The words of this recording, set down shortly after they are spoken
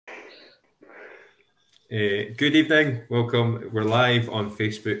Good evening. Welcome. We're live on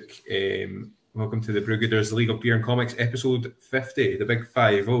Facebook. Welcome to the Brewgooders League of Beer and Comics, episode 50, the big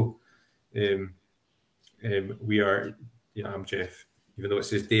 50. We are, I'm Jeff, even though it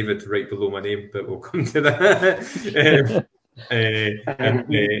says David right below my name, but we'll come to that.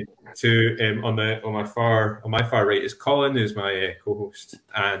 On my far right is Colin, who's my co-host,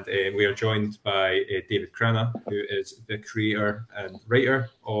 and we are joined by David Cranna, who is the creator and writer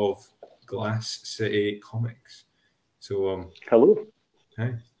of GlassCity Comics. So, hello.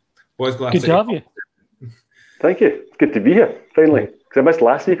 Hi. What is GlassCity? Good to have you. Thank you. It's good to be here finally. Because I missed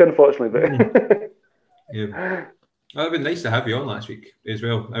last week, unfortunately. But yeah, well, it'd been nice to have you on last week as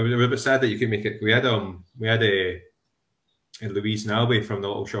well. I was a bit sad that you couldn't make it. We had a Louise and Albie from the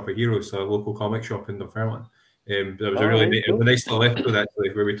Little Shop of Heroes, a local comic shop in Dunfermline. There was a nice little episode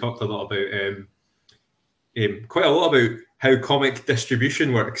actually where we talked a lot about quite a lot about how comic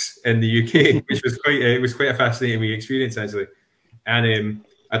distribution works in the UK, which was quite a fascinating experience actually. And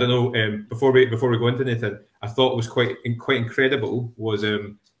I don't know, before we go into anything, I thought was quite incredible was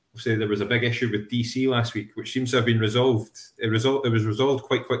say there was a big issue with DC last week, which seems to have been resolved. It was resolved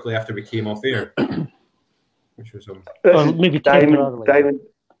quite quickly after we came off air, which was maybe Diamond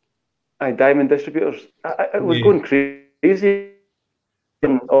Distributors. It was going crazy.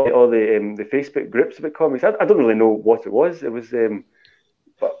 All the Facebook groups about comics. I don't really know what it was. It was, I've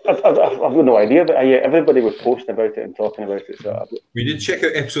got no idea. But everybody was posting about it and talking about it. So we did check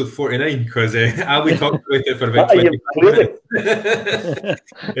out episode 49 because we talked about it for about 25 minutes.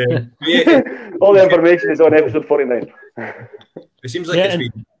 All the information is on episode 49. It seems like it's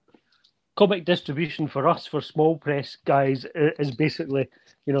been comic distribution for us, for small press guys, is basically,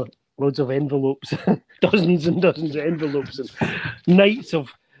 loads of envelopes, dozens and dozens of envelopes, and nights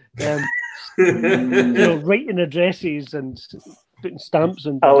of, writing addresses and putting stamps.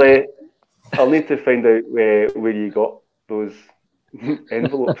 And I'll need to find out where you got those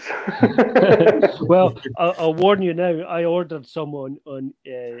envelopes. Well, I'll warn you now. I ordered some on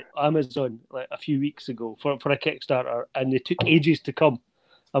Amazon like a few weeks ago for a Kickstarter, and they took ages to come.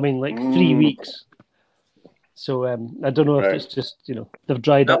 I mean, like 3 weeks. So I don't know if it's just they've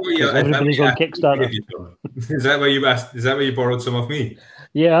dried up because everybody's on Kickstarter. Is that why you asked? Is that why you borrowed some of me?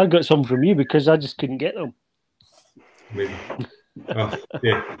 Yeah, I got some from you because I just couldn't get them. Maybe. Oh,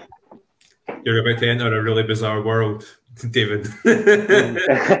 yeah. You're about to enter a really bizarre world, David.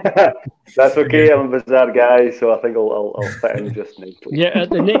 That's okay. I'm a bizarre guy, so I think I'll fit in just nicely. Yeah,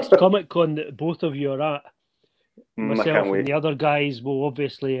 at the next Comic Con that both of you are at, myself and the other guys will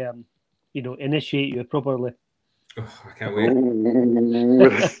obviously, initiate you properly. Oh, I can't wait. I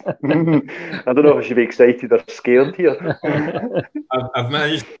don't know if I should be excited or scared here. I've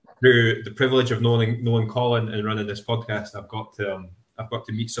managed through the privilege of knowing Colin and running this podcast. I've got to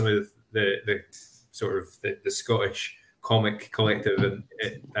meet some of the sort of the Scottish comic collective, and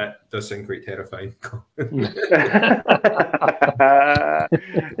that does sound quite terrifying. I'm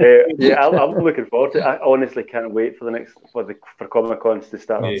looking forward to it. I honestly can't wait for Comic Cons to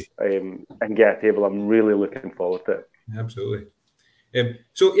start up and get a table. I'm really looking forward to it. Absolutely.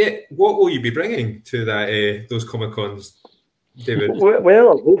 So what will you be bringing to those Comic Cons, David? Well,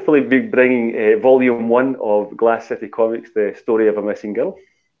 I'll hopefully be bringing Volume 1 of GlassCity Comics, the story of a missing girl.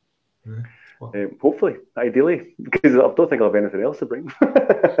 Hopefully, ideally, because I don't think I'll have anything else to bring.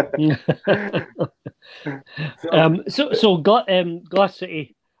 So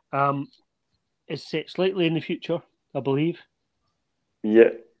GlassCity is set slightly in the future, I believe. Yeah.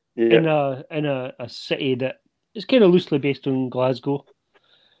 In a city that is kind of loosely based on Glasgow.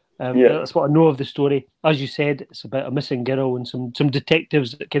 That's what I know of the story. As you said, it's about a missing girl and some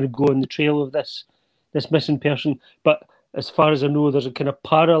detectives that kind of go on the trail of this missing person. But as far as I know, there's a kind of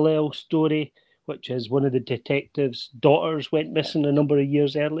parallel story, which is one of the detectives' daughters went missing a number of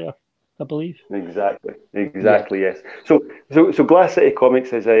years earlier, I believe. Exactly, yes. So GlassCity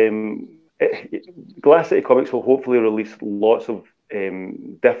Comics is GlassCity Comics will hopefully release lots of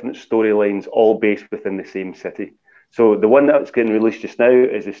different storylines, all based within the same city. So the one that's getting released just now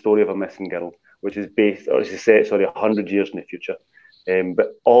is the story of a missing girl, which is set 100 years in the future.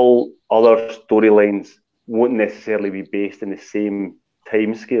 But all other storylines won't necessarily be based in the same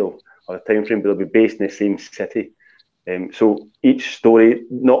time scale or time frame, but they'll be based in the same city. So each story,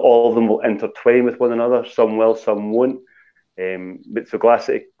 not all of them will intertwine with one another. Some will, some won't. But so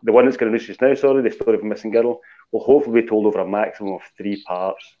GlassCity, the one that's going to release just now, the story of a missing girl, will hopefully be told over a maximum of 3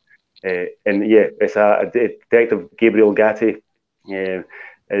 parts. It's a detective, Gabriel Gatti,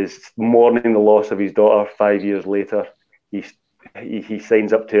 is mourning the loss of his daughter 5 years later. He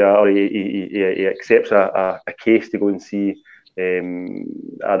signs up to he accepts a case to go and see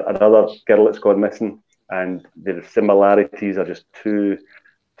another girl that's gone missing, and the similarities are just too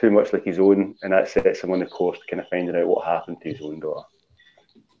much like his own, and that sets him on the course to kind of finding out what happened to his own daughter.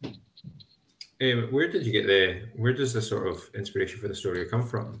 Where does the sort of inspiration for the story come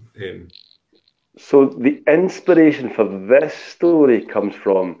from? So the inspiration for this story comes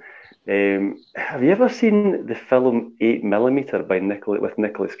from, have you ever seen the film 8mm with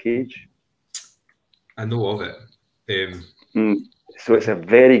Nicolas Cage? I know of it. So it's a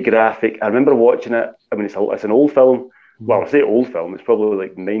very graphic. I remember watching it. I mean, it's an old film. Well, I say old film. It's probably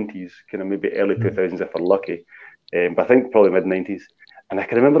like 90s, kind of maybe early 2000s if we're lucky. But I think probably mid-90s. And I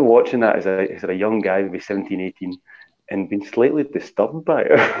can remember watching that as a young guy, maybe 17, 18, and being slightly disturbed by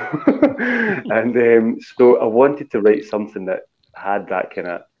it. And so I wanted to write something that had that kind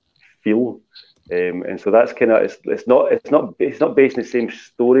of feel. And so that's kind of it's not based in the same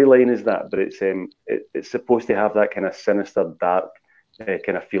storyline as that, but it's supposed to have that kind of sinister, dark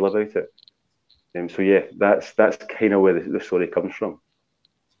kind of feel about it. So yeah, that's kind of where the story comes from.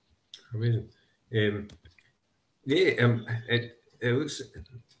 Amazing. It looks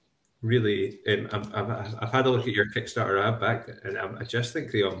really. I've had a look at your Kickstarter ad back, and I just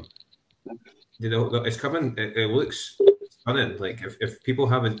think it's coming. It looks stunning. Like if people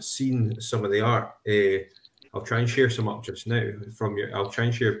haven't seen some of the art, I'll try and share some up just now from your. I'll try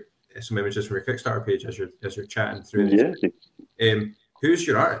and share some images from your Kickstarter page as you're chatting through. Yeah. Who's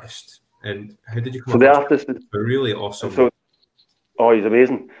your artist, and how did you come? So the artist is really awesome. He's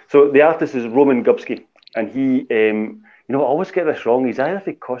amazing. So the artist is Roman Gubsky, and he, I always get this wrong. He's either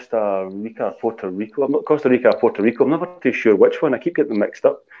from Costa Rica or Puerto Rico. I'm not Costa Rica or Puerto Rico. I'm never too sure which one. I keep getting them mixed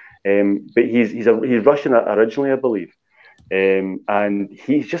up. But he's Russian originally, I believe, and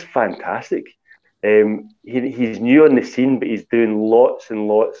he's just fantastic. He's new on the scene, but he's doing lots and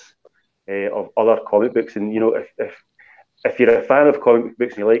lots of other comic books. And if you're a fan of comic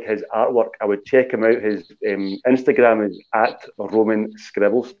books and you like his artwork, I would check him out. His Instagram is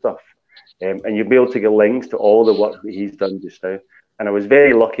 @RomanScribbleStuff. And you'll be able to get links to all the work that he's done just now. And I was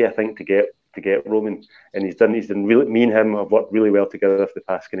very lucky, I think, to get Roman. And he's done really, me and him have worked really well together for the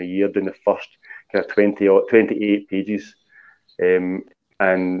past kind of year, doing the first kind of 28 pages. And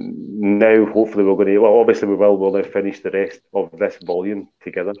now hopefully we're going to, well, obviously we'll now finish the rest of this volume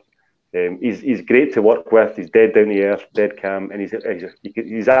together. He's great to work with. He's dead down to earth, dead calm, and his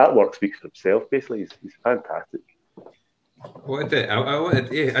artwork speaks for himself. Basically, he's fantastic. I just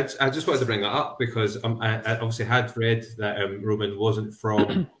wanted to bring that up because I obviously had read that Roman wasn't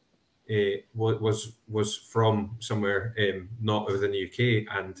from was from somewhere not within the UK,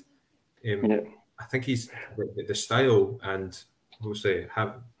 and I think he's the style, and obviously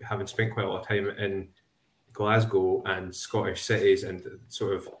having spent quite a lot of time in Glasgow and Scottish cities, and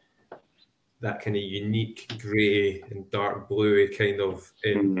sort of that kind of unique grey and dark blue kind of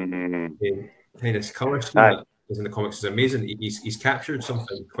kind of colour scheme that is in the comics is amazing. He's captured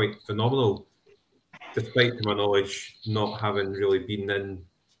something quite phenomenal, despite, to my knowledge, not having really been in.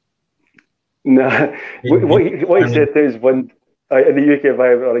 No, what he said is in the UK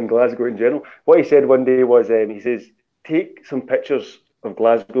or in Glasgow in general. What he said one day was, he says, "Take some pictures of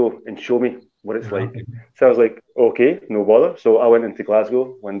Glasgow and show me what it's like." So I was like, okay, no bother. So I went into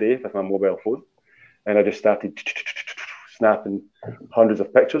Glasgow one day with my mobile phone, and I just started snapping hundreds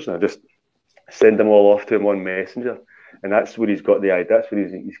of pictures, and I just send them all off to him on Messenger, and that's where he's got the idea. That's where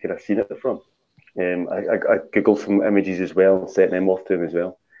he's kind of seen it from. I googled some images as well and sent them off to him as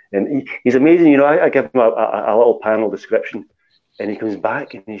well, and he's amazing. I give him a little panel description, and he comes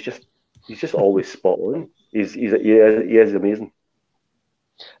back and he's just always spot on. He is amazing.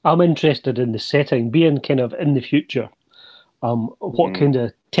 I'm interested in the setting, being kind of in the future. What kind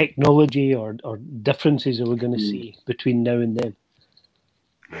of technology or differences are we going to see between now and then?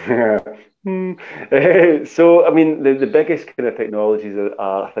 So, I mean, the biggest kind of technologies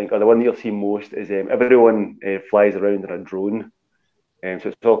I think, are the one that you'll see most is everyone flies around in a drone. So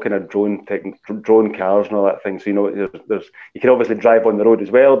it's all kind of drone cars and all that thing. So, you can obviously drive on the road as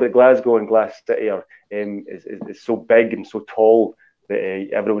well, but Glasgow and GlassCity are is so big and so tall that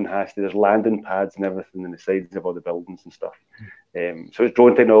everyone there's landing pads and everything in the sides of all the buildings and stuff. So it's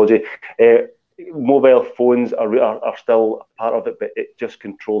drone technology. Mobile phones are still part of it, but it just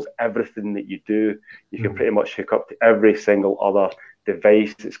controls everything that you do. You can pretty much hook up to every single other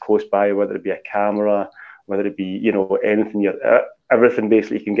device that's close by, whether it be a camera, whether it be anything. Everything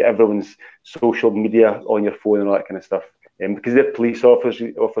basically. You can get everyone's social media on your phone and all that kind of stuff. Because they're police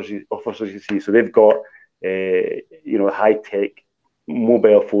officers, you see, so they've got high tech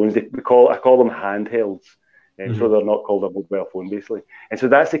mobile phones. I call them handhelds. So they're not called a mobile phone, basically. And so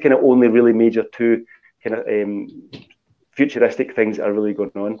that's the kind of only really major two kind of futuristic things that are really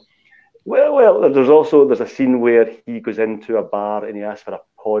going on. Well, there's a scene where he goes into a bar and he asks for a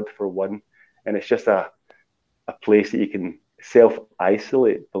pod for one, and it's just a place that you can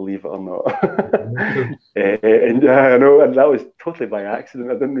self-isolate, believe it or not. And I know, and that was totally by accident.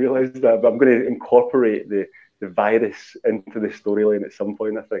 I didn't realise that, but I'm going to incorporate the virus into the storyline at some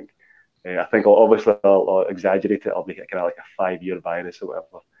point, I think. I think I'll exaggerate it. I'll make it kind of like a 5-year virus or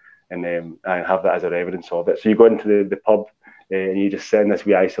whatever, and have that as our evidence of it. So you go into the pub, and you just sit in this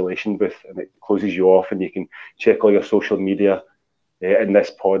wee isolation booth, and it closes you off, and you can check all your social media in this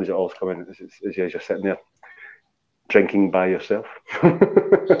pod as it all's coming, as you're sitting there drinking by yourself.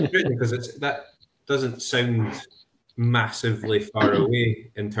 Because that doesn't sound massively far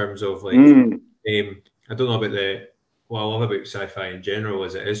away in terms of like, I don't know about what I love about sci-fi in general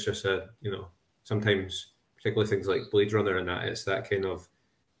is it is just sometimes, particularly things like Blade Runner and that, it's that kind of,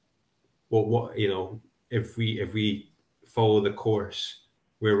 what if we follow the course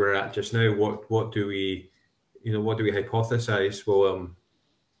where we're at just now, what do we hypothesize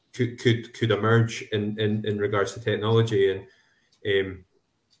could emerge in regards to technology, and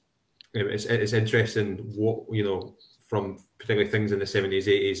it's interesting what from particularly things in the 70s,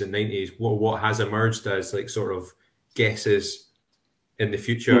 80s, and 90s, what has emerged as like sort of guesses in the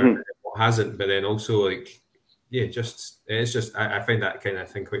future, and what hasn't, but then also like I find that kind of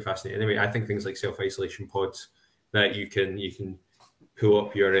thing quite fascinating. Anyway, I think things like self-isolation pods that you can pull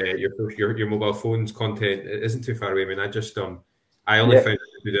up your mobile phone's content, it isn't too far away. I mean, I only found out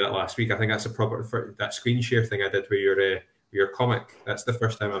to do that last week. I think that's that screen share thing I did with your comic. That's the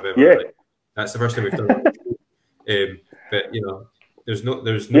first time I've ever. That's the first time we've done it. But there's no.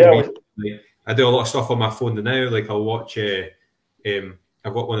 Way, I do a lot of stuff on my phone now. Like I'll watch. I've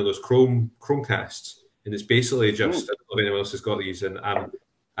got one of those Chromecasts, and it's basically just. I don't know if anyone else has got these, and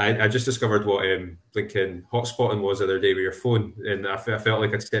I just discovered what blinking hotspotting was the other day with your phone, and I felt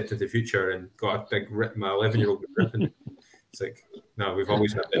like I'd stepped into the future and got a big rip. My 11-year-old ripping. It's like, no, we've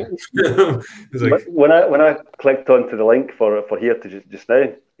always had them. Like, when I clicked onto the link for here to just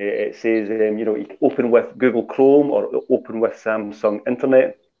now, it says you can open with Google Chrome or open with Samsung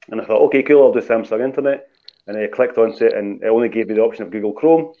Internet, and I thought, okay, cool, I'll do Samsung Internet, and I clicked onto it, and it only gave me the option of Google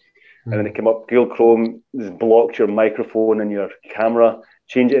Chrome, and then it came up Google Chrome just blocked your microphone and your camera,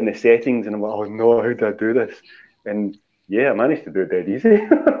 change it in the settings, and I'm like, oh no, how do I do this? And yeah, I managed to do it dead easy.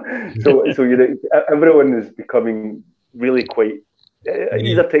 so everyone is becoming really quite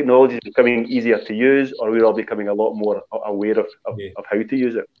either technology is becoming easier to use, or we're all becoming a lot more aware of how to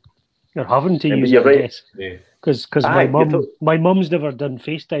use it. You're having to use it, I guess. Because my mum's never done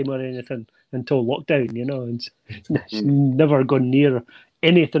FaceTime or anything until lockdown, and she's never gone near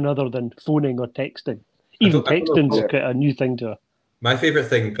anything other than phoning or texting. Even texting's quite a new thing to her. My favourite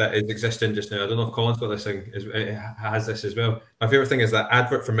thing that is existing just now, I don't know if Colin's got this thing, has this as well. My favourite thing is that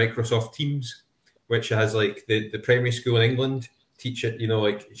advert for Microsoft Teams, which has like the primary school in England teach it,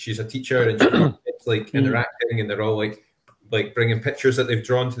 like she's a teacher and it's like interacting, and they're all like bringing pictures that they've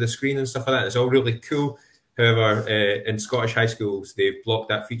drawn to the screen and stuff like that. It's all really cool. However, in Scottish high schools, they've blocked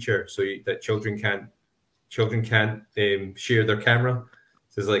that feature so that children can't share their camera.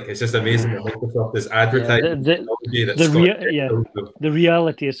 So it's just amazing that Microsoft is advertising the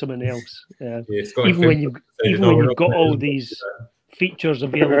reality is something else. Even when you've got all these features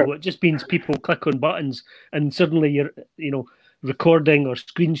available, it just means people click on buttons and suddenly you're recording or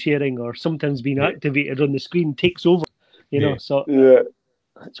screen sharing or sometimes being activated on the screen takes over. So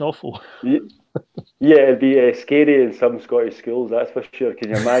it's awful. Yeah, it'd be scary in some Scottish schools, that's for sure. Can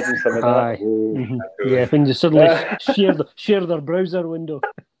you imagine some of that? Yeah, when you suddenly share their browser window.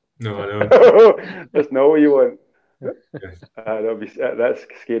 No, I know. That's not what you want. That's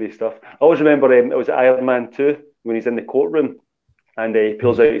scary stuff. I always remember it was Iron Man 2 when he's in the courtroom and he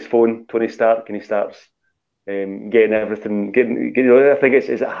pulls out his phone, Tony Stark, and he starts getting everything. I think is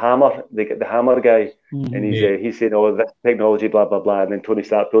it Hammer? They get the Hammer guy, and he's saying, "Oh, this technology, blah blah blah," and then Tony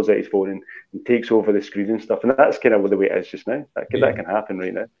Stark pulls out his phone and takes over the screen and stuff. And that's kind of the way it is just now. That can happen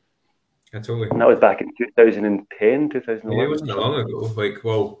right now. Totally. And that was back in 2010, 2011. It wasn't that long ago. It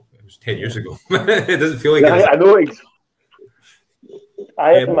was 10 years ago. It doesn't feel like I know.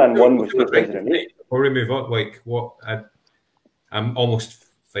 Iron Man 1 was 2008. Before we move on, I'm almost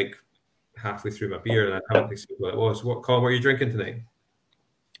halfway through my beer and I haven't decided what it was. What, Colin, were you drinking tonight?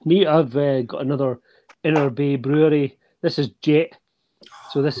 Me, I've got another Inner Bay Brewery. This is Jet.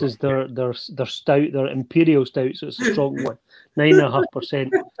 So this is their stout, their Imperial Stout, so it's a strong one.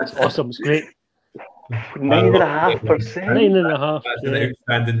 9.5%. It's awesome, it's great. 9.5%? 9.5%. That's an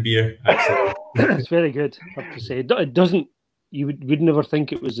outstanding beer, actually. It's very good, I have to say. It doesn't, you would never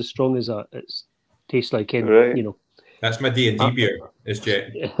think it was as strong as that. It tastes like, That's my D&D beer. Is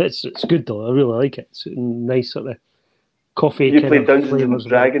Jet. It's good though. I really like it. It's nice sort of coffee. You kind play of Dungeons and flavours.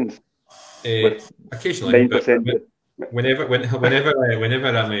 Dragons? Occasionally, but 9%. whenever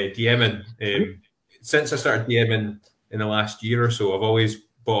I'm DMing, since I started DMing in the last year or so, I've always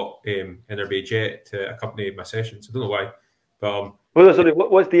bought NRB Jet to accompany my sessions. I don't know why, but Sorry,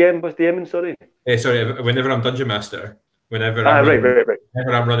 what's DM? What's DMing? Sorry. Sorry, whenever I'm Dungeon Master, whenever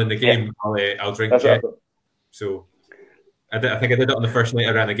I'm running the game, I'll drink Jet. So I think I did it on the first night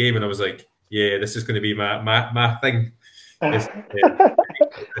I ran a game, and I was like, yeah, this is going to be my thing.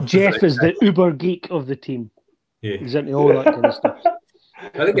 Jeff is the uber geek of the team. Yeah. He's into all that kind of stuff.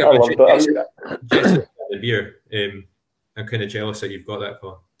 I think Jess the beer. I'm kind of jealous that you've got that,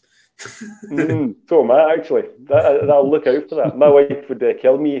 Colin. So am I, actually. I'll look out for that. My wife would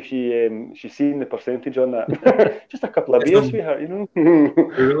kill me if she's seen the percentage on that. Just a couple of beers we have, you know.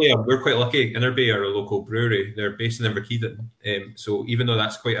 We're quite lucky. Innerby are a local brewery. They're based in Inverkeithing. So even though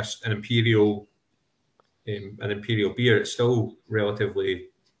that's quite an imperial beer, it's still relatively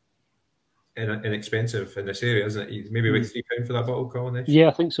inexpensive in this area, isn't it? Maybe about £3 for that bottle, Colin. Yeah,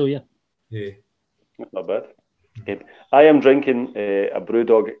 I think so. Yeah. Not bad. I am drinking a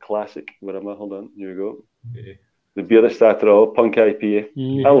Brewdog Classic. Where am I? Hold on. Here we go. Yeah. The beer that started all, Punk IPA.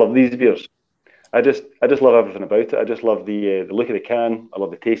 I love these beers. I just love everything about it. I just love the look of the can. I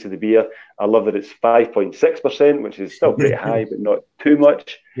love the taste of the beer. I love that it's 5.6%, which is still pretty high, but not too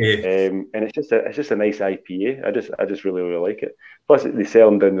much. And it's just a nice IPA. I just really like it. Plus, they sell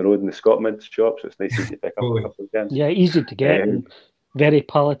them down the road in the Scotland shop, so it's nice to pick up a couple of cans. Yeah, easy to get and very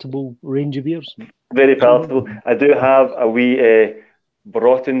palatable range of beers. Very palatable. I do have a wee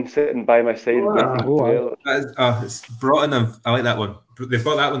Broughton sitting by my side. It's Broughton. I like that one. They've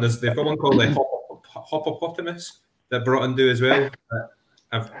got that one. They've got one called the Hoppopotamus that Broughton do as well.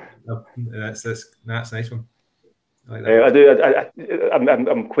 That's a nice one. I like that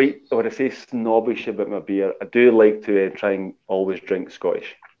I'm quite, I would say, snobbish about my beer. I do like to try and always drink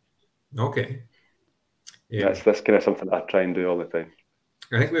Scottish. Okay. Yeah. That's kind of something I try and do all the time.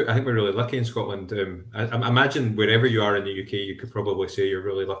 I think we're really lucky in Scotland. I imagine wherever you are in the UK, you could probably say you're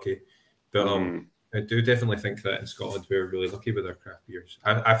really lucky. But I do definitely think that in Scotland we're really lucky with our craft beers.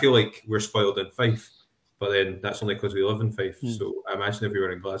 I feel like we're spoiled in Fife, but then that's only because we live in Fife. So I imagine if we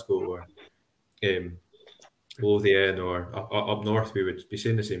were in Glasgow or Lothian or up north, we would be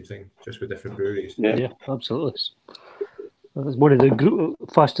saying the same thing, just with different breweries. Yeah, absolutely. It's one of the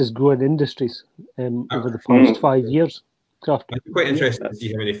fastest growing industries over the past 5 years. Craft. I'm quite interested to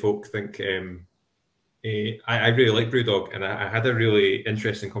see how many folk think. I really like Brewdog, and I had a really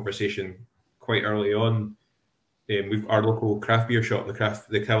interesting conversation quite early on. We've our local craft beer shop,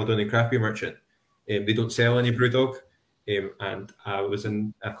 the Caledonian Craft Beer Merchant. They don't sell any Brewdog, and I was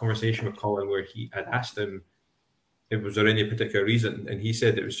in a conversation with Colin where I'd asked him, was there any particular reason, and he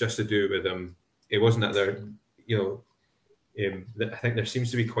said it was just to do with it wasn't that they're, I think there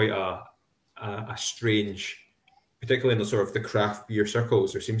seems to be quite a strange, particularly in the sort of the craft beer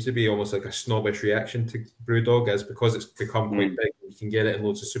circles, there seems to be almost like a snobbish reaction to Brewdog, as because it's become quite big, you can get it in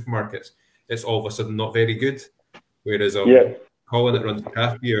loads of supermarkets, it's all of a sudden not very good. Whereas Colin that runs the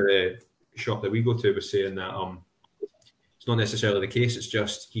craft beer shop that we go to was saying that it's not necessarily the case, it's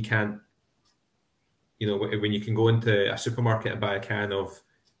just he can't, when you can go into a supermarket and buy a can of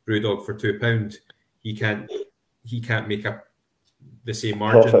Brewdog for £2, he can't make up the same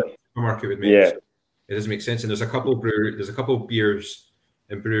margin that the supermarket would make. So it doesn't make sense. And there's a couple of beers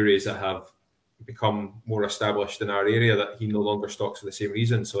and breweries that have become more established in our area that he no longer stocks for the same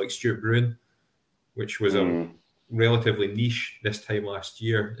reason. So like Stuart Brewing, which was relatively niche this time last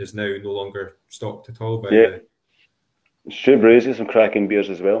year, is now no longer stocked at all. Stuart Brewing's got some cracking beers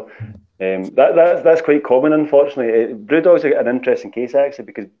as well. That's quite common, unfortunately. Brewdog's an interesting case actually,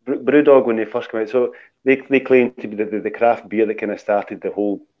 because Brewdog, when they first came out, so they claim to be the craft beer that kind of started the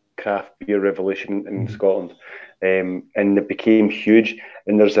whole craft beer revolution in Scotland, and it became huge.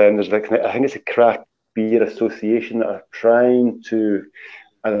 And there's like, I think it's a craft beer association that are trying to,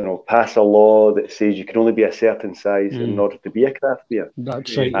 I don't know, pass a law that says you can only be a certain size in order to be a craft beer.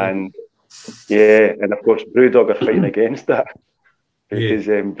 That's right. And and of course Brewdog are fighting against that, because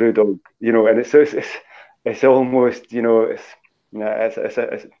Brewdog, and it's almost, it's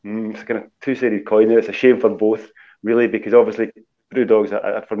a kind of two-sided coin. It's a shame for both, really, because obviously Brewdog's,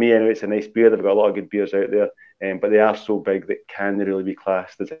 for me anyway, it's a nice beer. They've got a lot of good beers out there, but they are so big that can they really be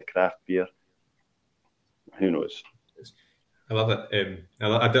classed as a craft beer? Who knows? I love it.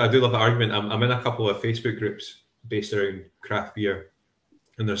 I do love the argument. I'm in a couple of Facebook groups based around craft beer,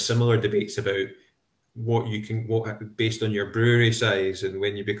 and there's similar debates about what based on your brewery size, and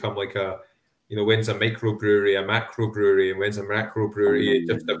when you become like a you know, when's a microbrewery a macrobrewery, and when's a macrobrewery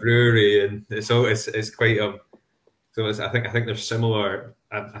just a brewery, and it's quite so I think there's similar.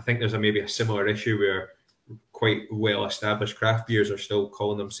 I think there's maybe a similar issue where quite well established craft beers are still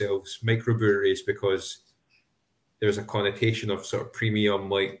calling themselves microbreweries because there's a connotation of sort of premium.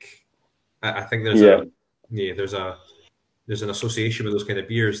 Like I think there's there's an association with those kind of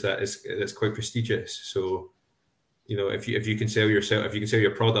beers that's quite prestigious. So, you know, if you can sell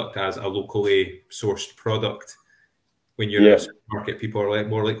your product as a locally sourced product, when you're in a supermarket, people are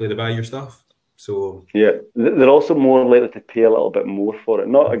more likely to buy your stuff. So yeah, they're also more likely to pay a little bit more for it.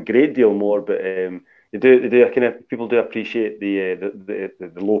 Not a great deal more, but they do kind of, people do appreciate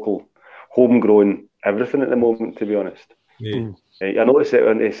the local homegrown everything at the moment, to be honest. Yeah. I notice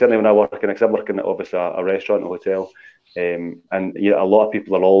it certainly when I work in, because I'm working at obviously a restaurant, a hotel, and a lot of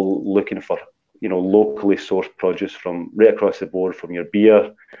people are all looking for, you know, locally sourced produce from right across the board, from your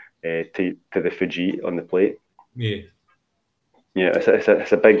beer to the food you eat on the plate. Yeah. Yeah,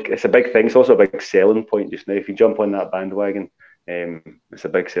 it's a big thing. It's also a big selling point just now. If you jump on that bandwagon, it's a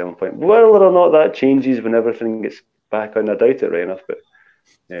big selling point. Whether or not that changes when everything gets back on, I doubt it right enough. But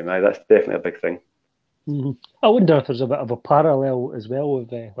that's definitely a big thing. Mm-hmm. I wonder if there's a bit of a parallel as well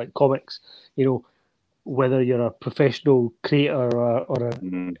with like comics. You know, whether you're a professional creator or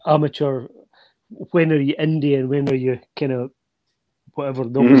an amateur, when are you indie and when are you kind of whatever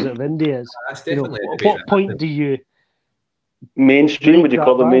the opposite of indie is? That's definitely at what point do you mainstream? Would you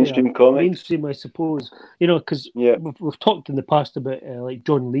call them mainstream comics? Mainstream, I suppose. You know, because we've talked in the past about like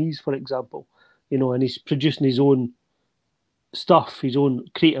John Lees, for example. You know, and he's producing his own stuff, his own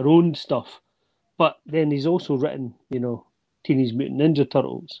creator-owned stuff. But then he's also written, you know, Teenage Mutant Ninja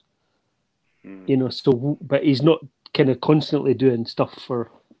Turtles. You know, so but he's not kind of constantly doing stuff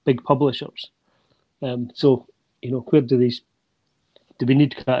for big publishers. So, you know, where do we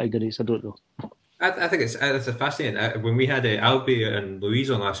need categories? I don't know. I think it's a fascinating. When we had Albie and Louise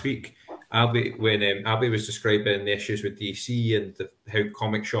on last week, when Albie was describing the issues with DC and how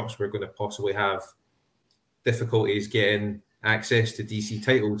comic shops were going to possibly have difficulties getting access to DC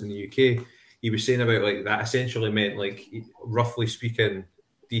titles in the UK, he was saying about like that essentially meant, like, roughly speaking,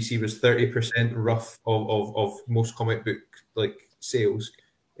 DC was 30% rough of most comic book like sales.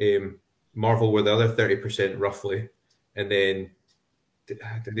 Marvel were the other 30% roughly, and then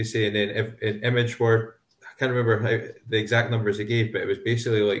did they say? And then in Image were, I can't remember the exact numbers they gave, but it was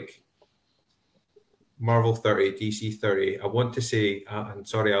basically like Marvel 30, DC 30. I want to say, I'm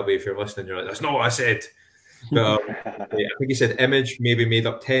sorry, Albie, if you're listening, you're like, that's not what I said. But I think he said Image maybe made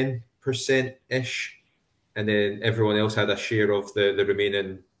up 10% ish, and then everyone else had a share of the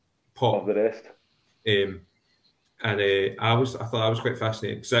remaining pot of the rest. And I thought that was quite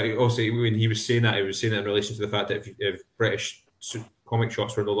fascinating. So also when he was saying that, he was saying it in relation to the fact that if British comic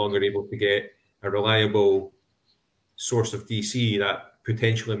shops were no longer able to get a reliable source of DC, that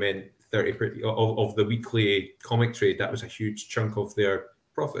potentially meant 30% of the weekly comic trade. That was a huge chunk of their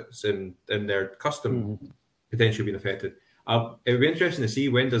profits and their custom potentially being affected. It would be interesting to see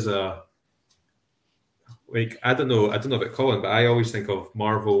when does I don't know about Colin, but I always think of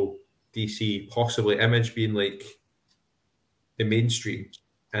Marvel, DC, possibly Image being like the mainstream,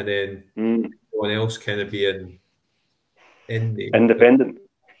 and then everyone else kind of being independent.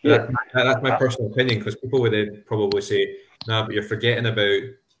 That's my personal opinion, because people would then probably say, "Nah, but you're forgetting about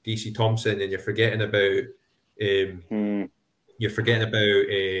DC Thompson, and you're forgetting about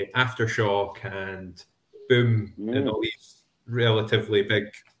Aftershock and Boom and all these relatively big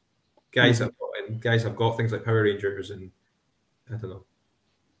guys have got things like Power Rangers, and I don't know."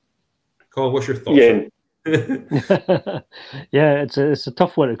 Colin, what's your thoughts? Yeah, it's a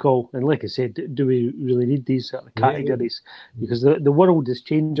tough one to call, and like I said, do we really need these sort of categories? Because the world is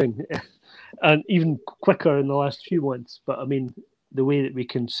changing, and even quicker in the last few months. But I mean, the way that we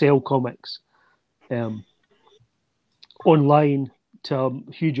can sell comics online to a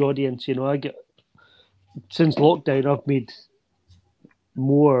huge audience, you know, since lockdown, I've made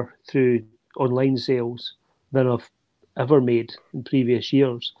more through online sales than I've ever made in previous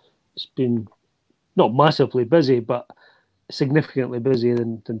years. It's been not massively busy, but significantly busier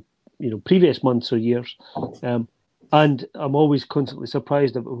than previous months or years. And I'm always constantly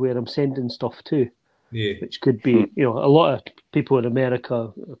surprised about where I'm sending stuff to, which could be, a lot of people in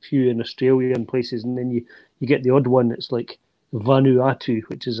America, a few in Australia and places, and then you get the odd one that's like Vanuatu,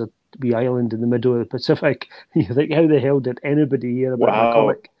 which is a wee island in the middle of the Pacific. You think, how the hell did anybody hear about my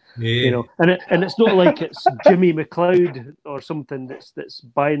comic? Yeah. And it's not like it's Jimmy McLeod or something that's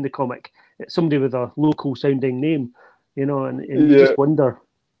buying the comic. It's somebody with a local sounding name, and you just wonder,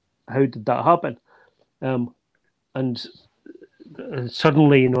 how did that happen? And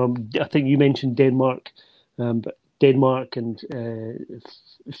suddenly, I think you mentioned Denmark, but Denmark and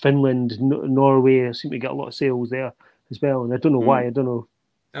Finland, Norway seem to get a lot of sales there as well, and I don't know why. I don't know.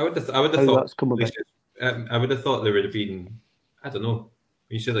 I would have how thought that's come about. I would have thought there would have been, I don't know.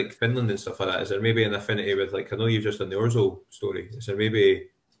 You said like Finland and stuff like that. Is there maybe an affinity with, like, I know you've just done the Orzo story. Is there maybe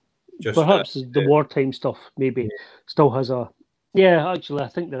just perhaps the wartime stuff maybe still has a actually I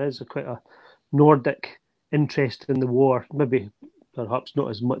think there is quite a Nordic interest in the war, maybe perhaps not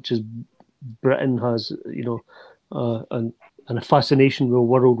as much as Britain has, and a fascination with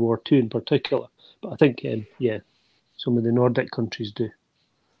World War II in particular, but I think some of the Nordic countries do,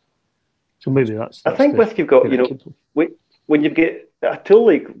 so maybe that's I think with you've got when you get a tool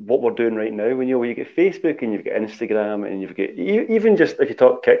like what we're doing right now, when you get Facebook and you've got Instagram and you've got even just if you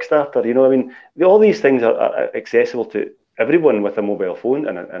talk Kickstarter, I mean, all these things are accessible to everyone with a mobile phone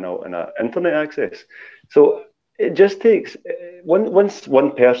and a internet access. So it just takes once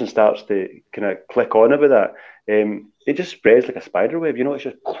one person starts to kind of click on about that, it just spreads like a spider web. It's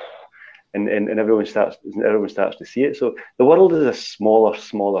just and everyone starts to see it. So the world is a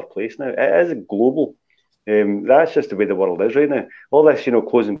smaller place now. It is global. That's just the way the world is right now. All this,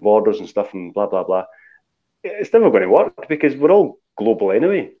 closing borders and stuff and blah, blah, blah. It's never going to work because we're all global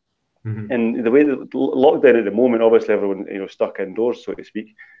anyway. Mm-hmm. And the way that lockdown at the moment, obviously everyone, stuck indoors, so to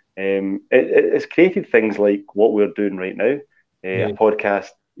speak, it's created things like what we're doing right now, a podcast,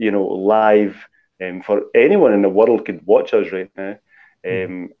 live, for anyone in the world could watch us right now,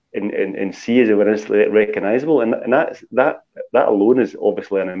 and see us and we're instantly recognizable. And that alone is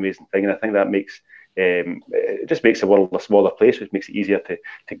obviously an amazing thing. And I think that makes it just makes the world a smaller place, which makes it easier to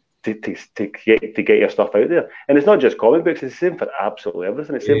get your stuff out there. And it's not just comic books; it's the same for absolutely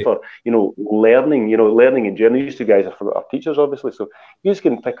everything. It's the same for learning. Learning in general. Used to guys are teachers, obviously, so you just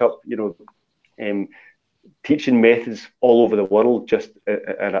can pick up teaching methods all over the world just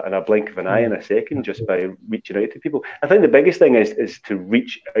in a blink of an eye in a second, just by reaching out to people. I think the biggest thing is to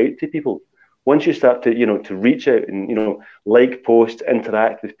reach out to people. Once you start to reach out and like posts,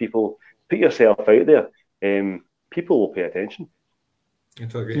 interact with people, put yourself out there, people will pay attention. I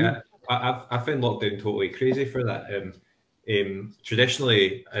totally agree. I find lockdown totally crazy for that.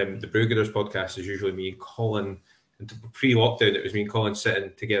 Traditionally, the Brewgetters podcast is usually me and Colin. And pre-lockdown, it was me and Colin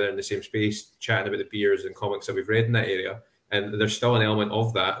sitting together in the same space, chatting about the beers and comics that we've read in that area. And there's still an element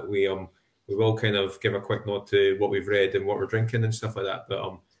of that. We will kind of give a quick nod to what we've read and what we're drinking and stuff like that.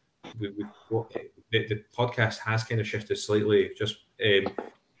 But the podcast has kind of shifted slightly, just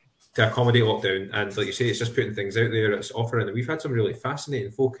to accommodate lockdown, and like you say, it's just putting things out there, it's offering, and we've had some really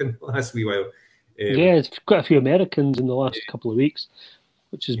fascinating folk in the last wee while. It's quite a few Americans in the last couple of weeks,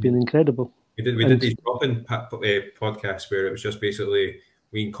 which has been incredible. We did these drop-in podcasts where it was just basically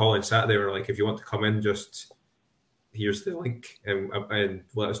we and Colin sat there and were like, if you want to come in, just here's the link and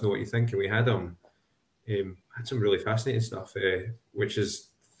let us know what you think. And we had had some really fascinating stuff, which is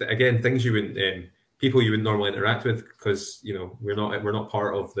again things you wouldn't people you would normally interact with, because we're not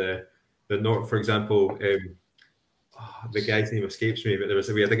part of the North. For example, the guy's name escapes me, but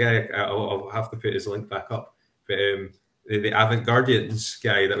we had a guy. I'll have to put his link back up. But the Avant Guardians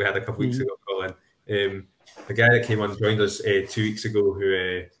guy that we had a couple weeks ago, Colin, the guy that came on joined us 2 weeks ago,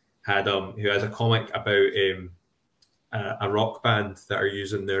 who has a comic about a rock band that are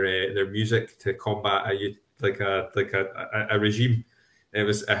using their music to combat a regime.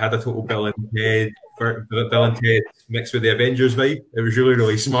 It had a total Bill and Ted mixed with the Avengers vibe. It was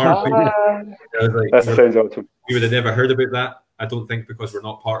really smart. That sounds awesome. We would have never heard about that, I don't think, because we're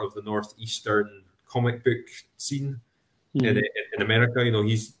not part of the northeastern comic book scene in America.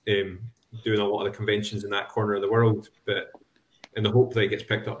 He's doing a lot of the conventions in that corner of the world, but in the hope that it gets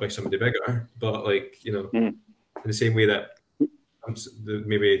picked up by somebody bigger. But in the same way that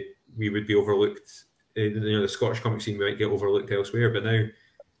maybe we would be overlooked. The Scottish comic scene might get overlooked elsewhere, but now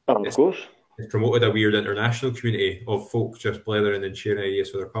of course it's promoted a weird international community of folk just blethering and sharing ideas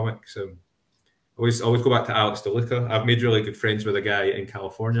for their comics. Always go back to Alex DeLuca. I've made really good friends with a guy in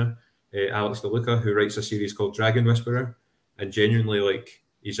California, Alex DeLuca, who writes a series called Dragon Whisperer, and genuinely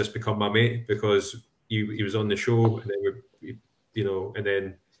he's just become my mate because he was on the show, and then and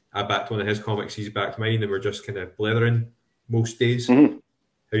then I backed one of his comics, he's backed mine, and we're just kind of blethering most days. Mm-hmm.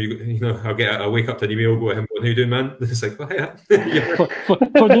 I'll wake up to an email, go to him, how you doing, man? It's like, oh, yeah.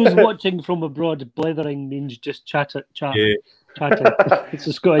 for those watching from abroad, blethering means just chatting. Yeah. Chatting. It's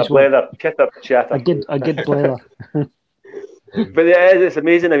a Scottish word. Chat. I get blether. But it's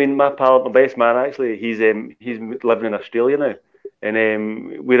amazing. I mean, my pal, my best man, actually, he's living in Australia now, and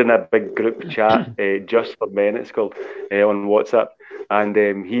we're in a big group chat, just for men, it's called, on WhatsApp. and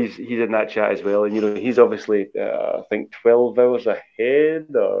he's in that chat as well. And you know, he's obviously I think 12 hours ahead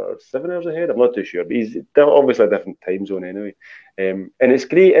or 7 hours ahead. I'm not too sure, but he's obviously a different time zone anyway. And it's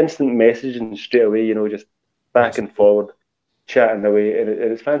great instant messaging straight away. You know, just back and forward, chatting away, and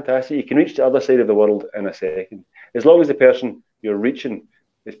it's fantastic. You can reach the other side of the world in a second, as long as the person you're reaching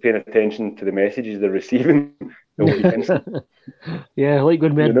is paying attention to the messages they're receiving. Yeah, like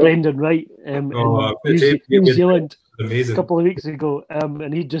when we had Brendan Wright in New Zealand a couple of weeks ago,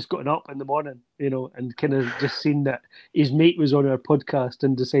 and he'd just gotten up in the morning, you know, and kind of just seen that his mate was on our podcast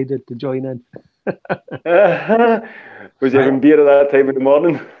and decided to join in. Was he having beer at that time in the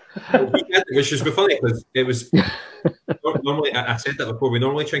morning? Which is funny because it was normally, I said that before, we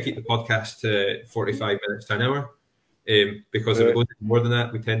normally try and keep the podcast to 45 minutes to an hour. Because if it goes more than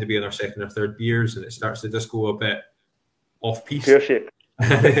that, we tend to be on our second or third beers, and it starts to just go a bit off piece.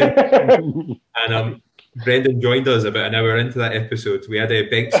 And Brendan joined us about an hour into that episode. We had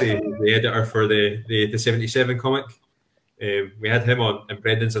Banksy, the editor for the 77 comic. We had him on, and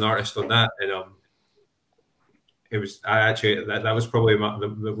Brendan's an artist on that, and it was that was probably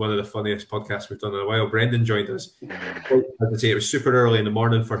one of the funniest podcasts we've done in a while. Brendan joined us. As I say, it was super early in the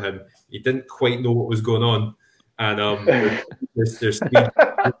morning for him. He didn't quite know what was going on. And there's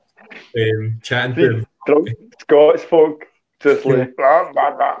chatting to him. Drunk Scots folk just like blah,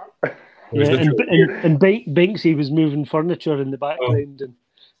 blah, blah. And Banksy was moving furniture in the background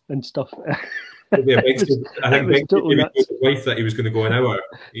and stuff. I think Banksy told his wife that he was going to go an hour.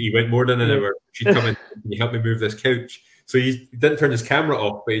 He went more than an hour. She'd come in and he helped me move this couch. So he didn't turn his camera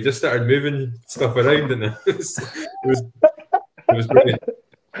off, but he just started moving stuff around, and it was brilliant.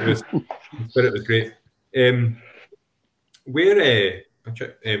 It was great.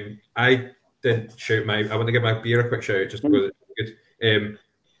 I did shout I want to give my beer a quick shout out just because it's good.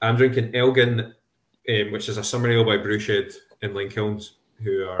 I'm drinking Elgin, which is a summer ale by Brewshed in Lincolns,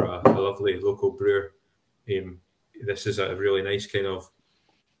 who are a lovely local brewer. This is a really nice kind of,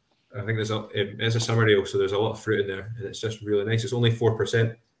 I think it's a summer ale, so there's a lot of fruit in there, and it's just really nice. It's only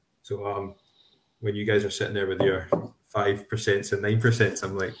 4%, so when you guys are sitting there with your 5% and 9%,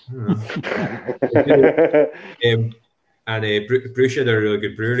 I'm like, and Brewshed are a really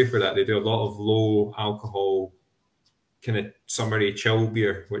good brewery for that. They do a lot of low alcohol, kind of summery chill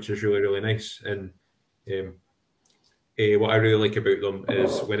beer, which is really, really nice. And what I really like about them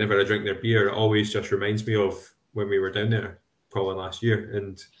is whenever I drink their beer, it always just reminds me of when we were down there, probably last year.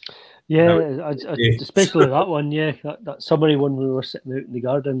 And especially that one, that summery one we were sitting out in the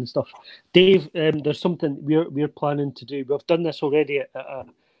garden and stuff. Dave, there's something we're planning to do. We've done this already at a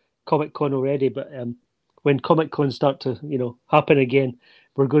Comic Con already, but when Comic Cons start to happen again,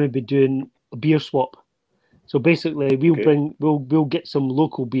 we're going to be doing a beer swap. So basically, we'll get some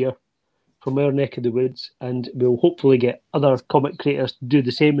local beer from our neck of the woods, and we'll hopefully get other comic creators to do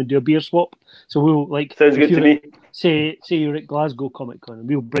the same and do a beer swap. So we'll sounds good to me. Say you're at Glasgow Comic Con, and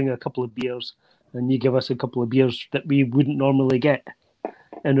we'll bring a couple of beers, and you give us a couple of beers that we wouldn't normally get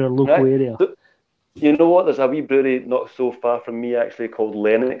in our local area. So, you know what? There's a wee brewery not so far from me actually called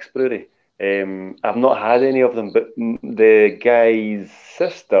Lennox Brewery. I've not had any of them, but the guy's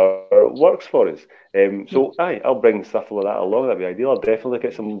sister works for us. So I'll bring stuff like that along. That'd be ideal. I'll definitely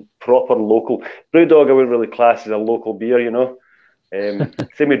get some proper local Brewdog. I wouldn't really class as a local beer,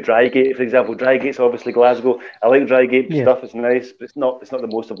 Same with Drygate, for example. Drygate's obviously Glasgow. I like Drygate stuff. It's nice, but it's not the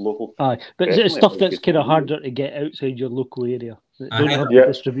most of local. But it's stuff that's kind of harder to get outside your local area. Don't have the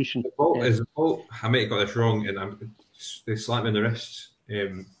distribution. I might have got this wrong, and they slap me in the wrists.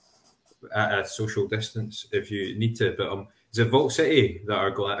 At a social distance if you need to, but is it Vault City that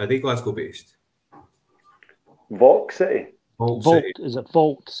are they Glasgow based? Vault City? Is it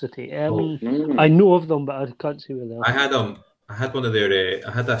Vault City? I know of them, but I can't see where they are. I had one of their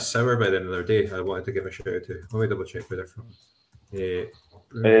I had a sour by them the other day I wanted to give a shout out to. Let me double check where they're from.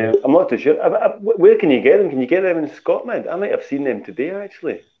 I'm not too sure. Where can you get them? Can you get them in Scotland? I might have seen them today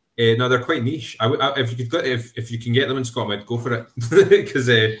actually. No, they're quite niche. If you can get them in Scotland, go for it because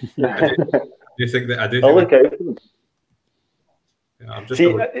I do think that I do. I'll look out for them. Yeah, I'm just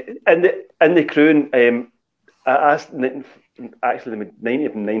in the crew. I asked actually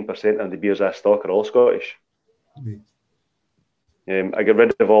 99% of the beers I stock are all Scottish. I get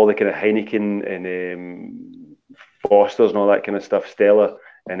rid of all the kind of Heineken and Foster's and all that kind of stuff, Stella,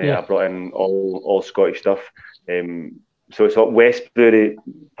 and I brought in all Scottish stuff. So it's West Brewery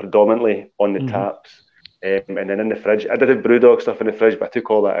predominantly on the taps, and then in the fridge. I did have Brewdog stuff in the fridge, but I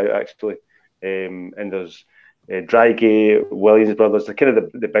took all that out actually. And there's Drygate, Williams Brothers, the kind of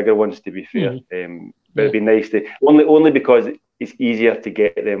the bigger ones to be fair. But it'd be nice to only because it's easier to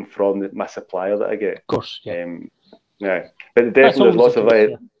get them from my supplier that I get. Of course, Yeah, but That's definitely there's always lots the of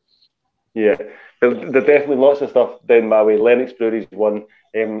case, yeah. There's definitely lots of stuff down my way. Lennox Brewery's one.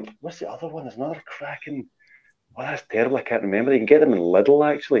 What's the other one? There's another cracking. Oh, that's terrible. I can't remember. You can get them in Lidl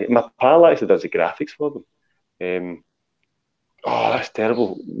actually. My pal actually does the graphics for them. Oh, that's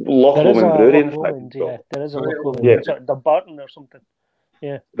terrible. Loch There is a Lomond Brewery, Loch in fact. Lomond, yeah. There is a Oh, Loch Lomond. yeah. Sort of Dumbarton or something.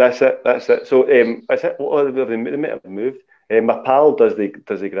 Yeah. That's it. That's it. So, I said, well, they might have moved. My pal does the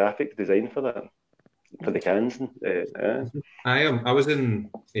graphic design for that, for the cans. I was in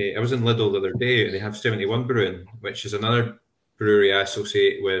Lidl the other day, and they have 71 Brewing, which is another brewery I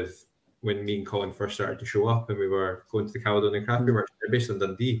associate with when me and Colin first started to show up, and we were going to the Caledonian Craft Beer Workshop. They're based in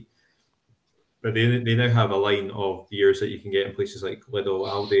Dundee, but they now have a line of beers that you can get in places like Lidl,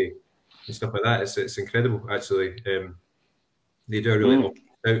 Aldi, and stuff like that. It's incredible actually. They do a really awesome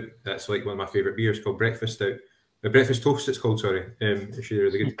stout. That's like one of my favourite beers called Breakfast Stout. Breakfast Toast, it's called. Sorry, it's actually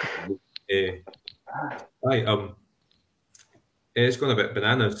really good. It's gone a bit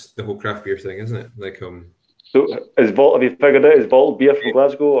bananas, the whole craft beer thing, isn't it? Like So, is Vault? Have you figured out is Vault beer from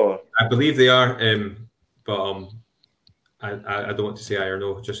Glasgow or? I believe they are, but I don't want to say aye or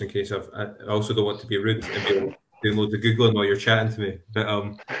no, just in case. I also don't want to be rude and be doing loads of googling while you're chatting to me.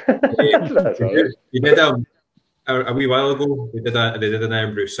 But they did a wee while ago. They did an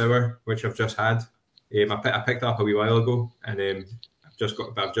Iron Brew Sour, which I've just had. I picked up a wee while ago, and I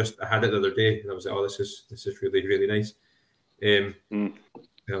had it the other day, and I was like, oh, this is really really nice. Yeah.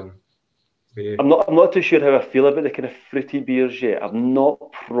 I'm not too sure how I feel about the kind of fruity beers yet. I've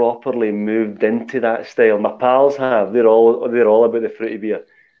not properly moved into that style. My pals have. They're all about the fruity beer.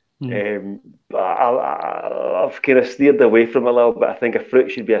 I've kind of steered away from it a little bit. I think a fruit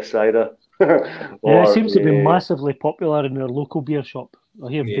should be a cider. Yeah, it seems to be massively popular in their local beer shop. I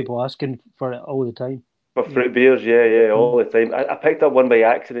hear people asking for it all the time. For fruit beers, yeah, all the time. I picked up one by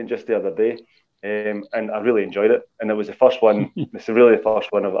accident just the other day, and I really enjoyed it. And it was the first one. It's really the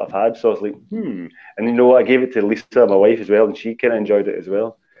first one I've had. So I was like, And you know what? I gave it to Lisa, my wife, as well, and she kind of enjoyed it as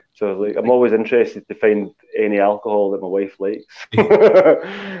well. So I was like, I'm always interested to find any alcohol that my wife likes.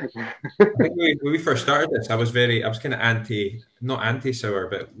 I think when we first started this, I was kind of not anti-sour,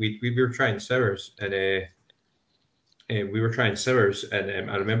 but we were trying sours, and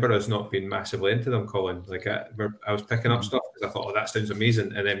I remember us not being massively into them, Colin. Like I was picking up stuff because I thought, oh, that sounds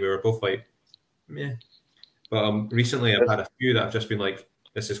amazing, and then we were both like, yeah. But recently, I've had a few that I've just been like,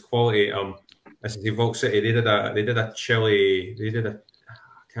 this is quality. This is the Vault City. They did a chili.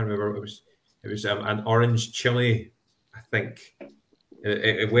 I can't remember. It was an orange chili. I think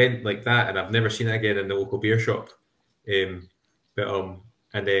it went like that, and I've never seen it again in the local beer shop. And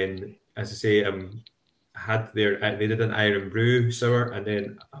then, as I say, they did an Iron Brew Sour, and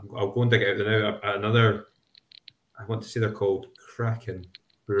then I'll go and dig it out there now. Another, I want to say they're called Kraken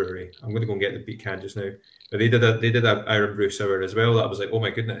Brewery. I'm going to go and get the beat can just now. But they did a Iron Brew Sour as well. That was like, oh my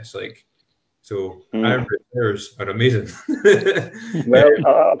goodness, like. So Iron Brew Sours are amazing. Well,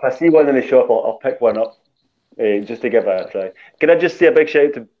 if I see one in the shop, I'll pick one up just to give it a try. Can I just say a big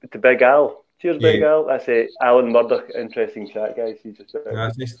shout out to Big Al? Cheers, Big Al. That's Alan Murdoch. Interesting chat, guys. He just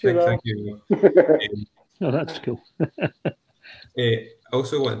that's nice. Thank you. Oh, that's cool. I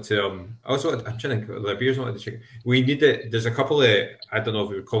also want to. I'm trying to. The beers I wanted to check. We need it. There's a couple of. I don't know if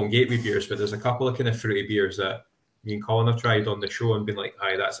we would call them gateway beers, but there's a couple of kind of fruity beers that me and Colin have tried on the show and been like,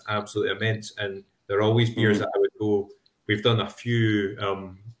 aye, that's absolutely immense. And they're always beers that I would go. We've done a few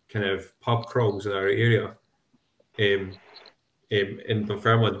kind of pub crawls in our area in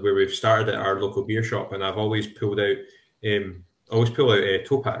Dunfermline where we've started at our local beer shop, and I've always pulled out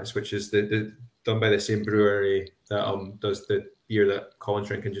Topaz, which is the done by the same brewery that does the beer that Colin's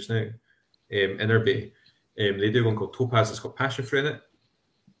drinking just now, Inner Bay. They do one called Topaz. It's got passion fruit in it,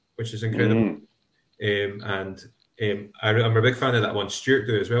 which is incredible. I'm a big fan of that one Stuart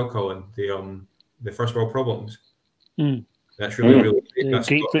do as well, Colin. The First World Problems. That's really great. That's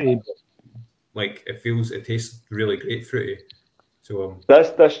great fruity. Like it tastes really great fruity. So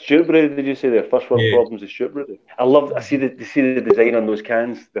that's Stuart Brew. Did you say their First World Problems is Stuart Brew? I see the design on those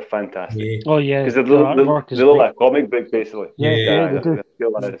cans. They're fantastic. Yeah. Oh yeah, because they look like a comic book basically. Yeah, they do.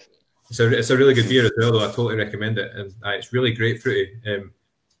 It's a really good beer as well, though. I totally recommend it, and it's really great fruity.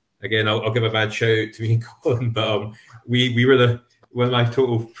 Again, I'll give a bad shout out to me and Colin, but we were one of my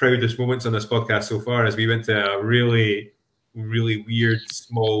total proudest moments on this podcast so far is we went to a really, really weird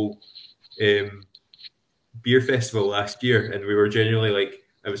small beer festival last year, and we were genuinely like,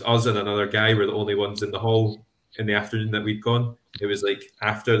 it was us and another guy were the only ones in the hall in the afternoon that we'd gone. It was like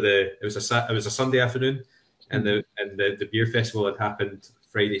it was a Sunday afternoon, and the beer festival had happened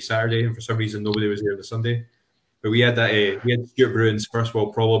Friday, Saturday, and for some reason nobody was there on the Sunday. But we had Stuart Brewing's First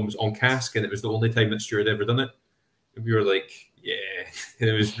World Problems on cask, and it was the only time that Stuart had ever done it. we were like, yeah,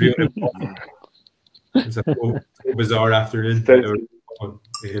 it was really fun. It was a total bizarre afternoon.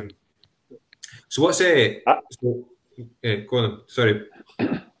 So what's go on, sorry.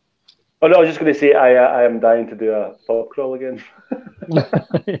 Oh no, I was just going to say I am dying to do a pub crawl again.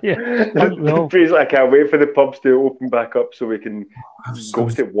 Basically, I can't wait for the pubs to open back up so we can go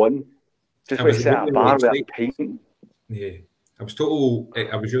to one. Just want to sit at a bar with a pint. Yeah, I was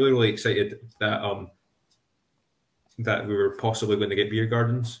really excited that that we were possibly going to get beer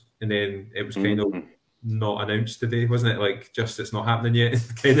gardens, and then it was kind of not announced today, wasn't it? Like, just it's not happening yet.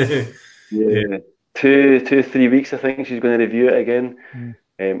 Kind of. Yeah. 3 weeks, I think she's going to review it again.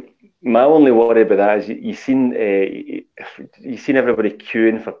 My only worry about that is you seen everybody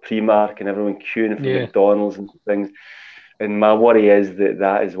queuing for Primark and everyone queuing for McDonald's and things, and my worry is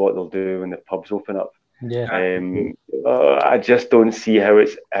that is what they'll do when the pubs open up. I just don't see how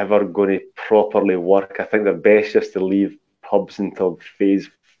it's ever going to properly work. I think they're best just to leave pubs until phase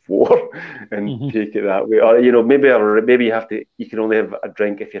 4 and take it that way, or maybe you can only have a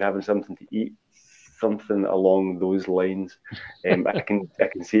drink if you're having something to eat. Something along those lines. I can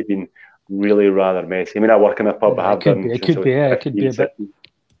see it being really rather messy. I mean, I work in a pub. It could be a bit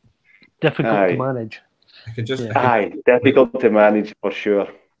difficult to manage. Difficult to manage for sure.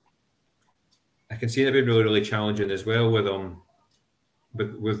 I can see it being really, really challenging as well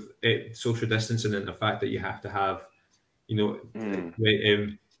with social distancing and the fact that you have to have,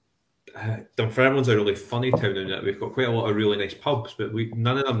 Dunfermline's a really funny town in that we've got quite a lot of really nice pubs, but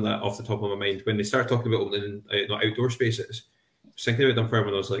none of them that off the top of my mind. When they start talking about opening outdoor spaces, I was thinking about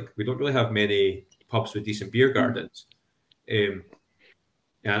Dunfermline, I was like, we don't really have many pubs with decent beer gardens. And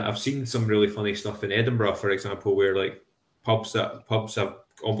I've seen some really funny stuff in Edinburgh, for example, where like pubs have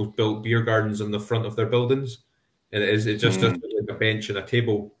almost built beer gardens on the front of their buildings, and it just does like a bench and a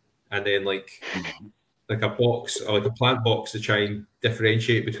table, and then like a box or like a plant box to try and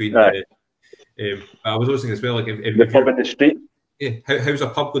differentiate between I was listening as well, like if the pub in the street. Yeah, how's a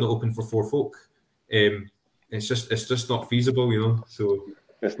pub going to open for 4 folk? It's just not feasible, So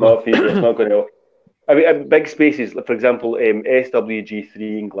it's not feasible. It's not going to. I mean, big spaces. For example,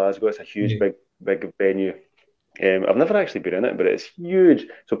 SWG3 in Glasgow. It's a huge, big venue. I've never actually been in it, but it's huge.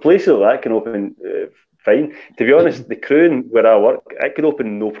 So places like that can open fine. To be honest, the Croon where I work, it could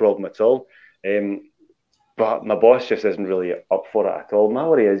open no problem at all. But my boss just isn't really up for it at all. My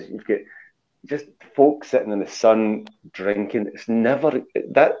worry is you've got just folks sitting in the sun drinking. It's never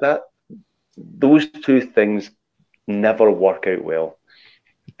those two things never work out well.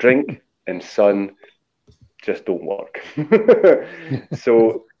 Drink and sun just don't work.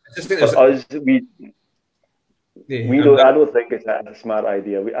 So for us, I don't think it's a smart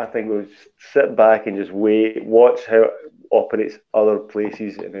idea. I think we'll just sit back and just watch how it operates other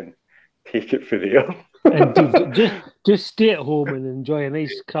places, and then take it for there. And just stay at home and enjoy a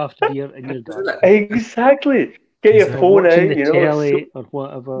nice craft beer in your garden. Exactly. Get your phone out, telly or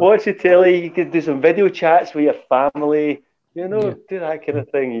whatever. Watch the telly. You can do some video chats with your family. Do that kind of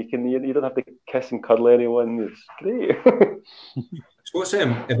thing. You don't have to kiss and cuddle anyone. It's great. So what's if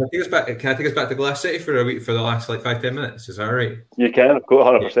I take us back? Can I take us back to GlassCity for a week for the last 5-10 minutes? Is that all right? You can. Go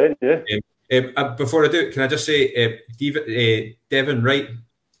 100%. Yeah. Before I do it, can I just say, Devin Wright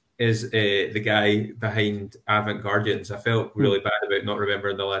is the guy behind Avant Guardians. I felt really bad about not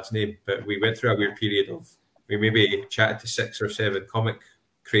remembering the lad's name, but we went through a weird period of we maybe chatted to 6 or 7 comic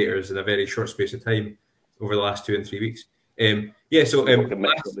creators in a very short space of time over the last 2 and 3 weeks. So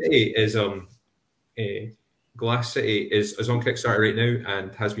GlassCity is on Kickstarter right now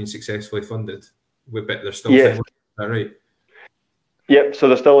and has been successfully funded. But they're still is that right? Yep, so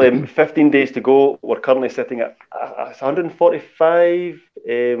there's still 15 days to go. We're currently sitting at 145 or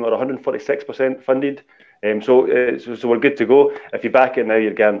 146% funded. So we're good to go. If you back it now,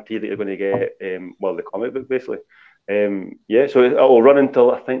 you're guaranteed that you're going to get the comic book basically. So it will run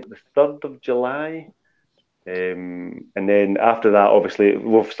until I think the 3rd of July. And then after that, obviously,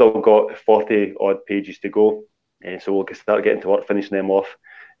 we've still got 40 odd pages to go. So we'll start getting to work, finishing them off.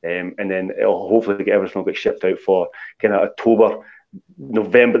 And then it'll hopefully get everything will get shipped out for kind of October,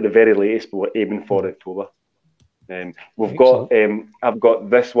 November at the very latest, but we're aiming for October. We've got I've got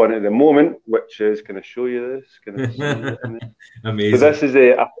this one at the moment, which is, can I show you this? Can I see it? Amazing. So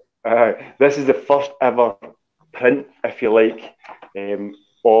this is the first ever print, if you like,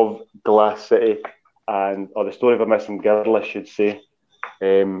 of GlassCity or the story of a missing girl, I should say.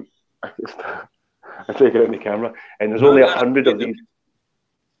 I take it in the camera, and there's only 100 of these.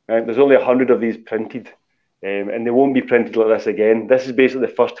 There's only 100 of these printed. And they won't be printed like this again. This is basically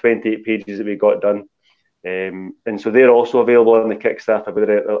the first 28 pages that we got done. And so they're also available on the Kickstarter, but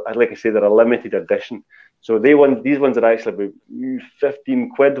like I say, they're a limited edition. So these ones are actually about 15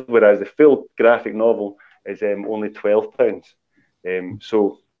 quid, whereas the full graphic novel is only £12.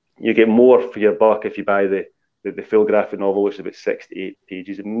 So you get more for your buck if you buy the full graphic novel, which is about 6 to 8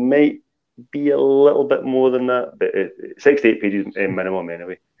 pages. It might be a little bit more than that, but 6 to 8 pages minimum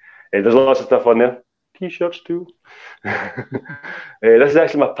anyway. There's lots of stuff on there. T-shirts too. This is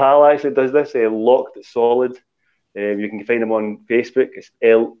actually my pal actually does this. Locked Solid. You can find him on Facebook. It's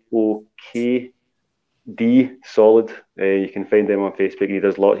LOKD Solid. You can find him on Facebook. He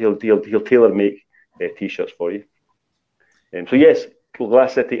does lot. He'll tailor make T-shirts for you. So yes,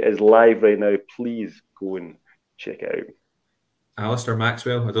 GlassCity is live right now. Please go and check it out. Alistair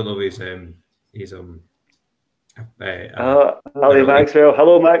Maxwell. I don't know if he's Ali Maxwell.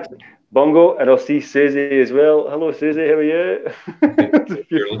 Hello, Max. Bongo, and I'll see Susie as well. Hello, Susie. How are you? There's a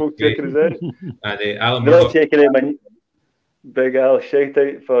few folk checking us out. And Alan They're checking out my big Al shout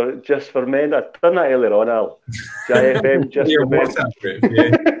out for Just for Men. I done that earlier on, Al. JFM Just for Men.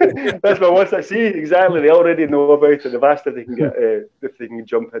 Yeah. That's my WhatsApp. See, exactly. They already know about it. They've asked if they can get if they can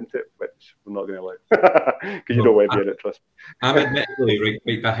jump into it, which we're not going to allow because you don't want to be in it. Trust me. I'm admittedly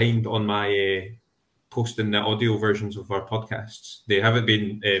right behind on my. Posting the audio versions of our podcasts. They haven't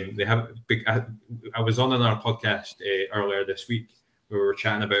been. I was on our podcast earlier this week where we were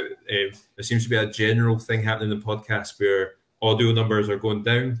chatting about. There seems to be a general thing happening in podcasts where audio numbers are going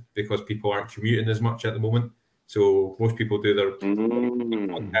down because people aren't commuting as much at the moment. So most people do their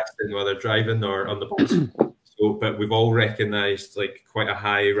podcasting while they're driving or on the bus. So, but we've all recognised like quite a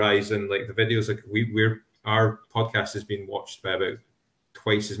high rise in like the videos. Like our podcast has been watched by about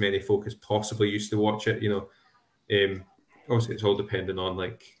twice as many folk as possibly used to watch it, obviously it's all depending on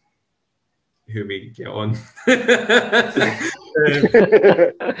like who we get on. The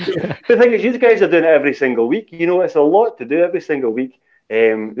thing is, you guys are doing it every single week. It's a lot to do every single week.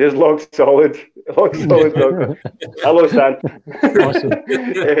 There's Locked Solid. Hello, Stan. Awesome.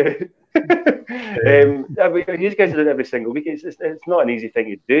 You guys are doing it every single week. It's not an easy thing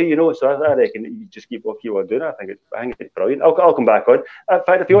to do, So I reckon you just keep on doing it. I think it's brilliant. I'll come back on. In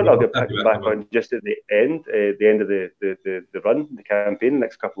fact, if you want, I'll get back on just at the end of the run, the campaign, the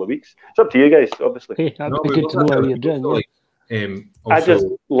next couple of weeks. It's up to you guys, obviously. Hey, that'd be good to know how you're doing. I just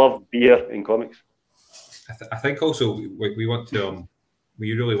love beer in comics. I think also we want to.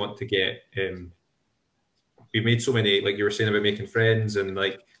 We really want to get. We made so many, like you were saying about making friends and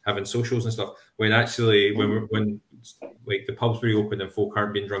like having socials and stuff. When actually, when like the pubs reopen and folk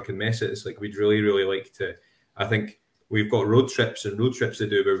aren't being drunken messes, like we'd really, really like to. I think we've got road trips to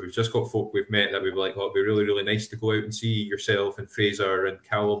do where we've just got folk we've met that we'd be like, oh, it'd be really, really nice to go out and see yourself and Fraser and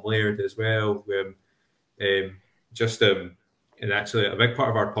Callum Laird as well. And actually, a big part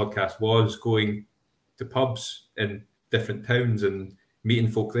of our podcast was going to pubs in different towns and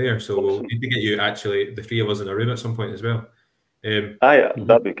meeting folk there. So we'll need to get you actually, the three of us in a room at some point as well.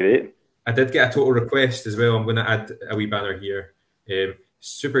 That'd be great. I did get a total request as well. I'm going to add a wee banner here. I'm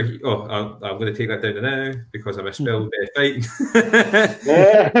going to take that down now because I misspelled fight.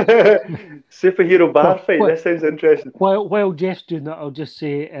 Superhero bar fight. That sounds interesting. While Jeff's doing that, I'll just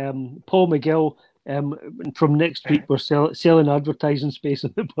say Paul McGill. From next week, we're selling advertising space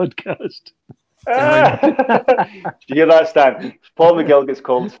on the podcast. Do you hear that, Stan? Paul McGill gets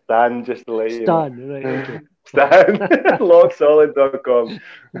called Stan, just to let you know. Stan, right, okay. Stan, locksolid.com.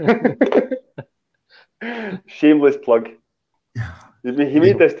 Shameless plug. He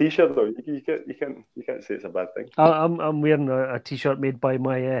made this T-shirt though. You can't say it's a bad thing. I'm wearing a T-shirt made by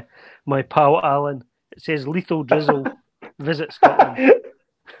my pal Alan. It says "Lethal Drizzle, visit Scotland."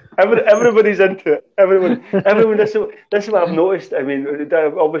 Everybody's into it. Everyone. This is what I've noticed. I mean,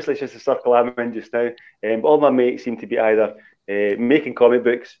 obviously it's just a circle I'm in just now. All my mates seem to be either making comic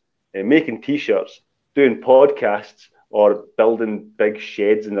books, making T-shirts, doing podcasts, or building big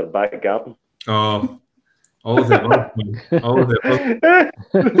sheds in their back garden. Oh, all of them. That's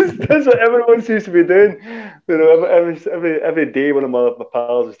what everyone seems to be doing. Every day, one of my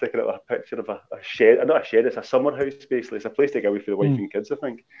pals is sticking up a picture of a shed. Not a shed; it's a summer house. Basically, it's a place to get away for the wife and kids. I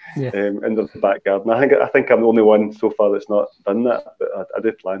think, in the back garden. I think I'm the only one so far that's not done that, but I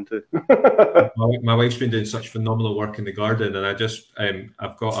do plan to. my wife's been doing such phenomenal work in the garden, and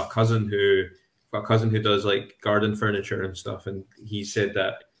I've got a cousin who does like garden furniture and stuff, and he said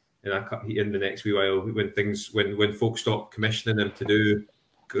that. In the next wee while, when folks stop commissioning him to do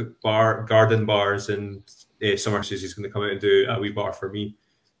garden bars and summer, says he's going to come out and do a wee bar for me.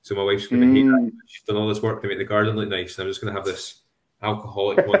 So my wife's going to hate that. She's done all this work to make the garden look nice, and I'm just going to have this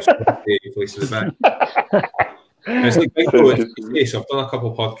alcoholic one place in the back. It's like bingo. It's, I've done a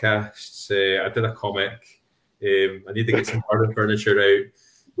couple of podcasts. I did a comic. I need to get some garden furniture out.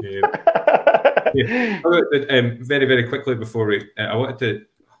 Very, very quickly before I wanted to.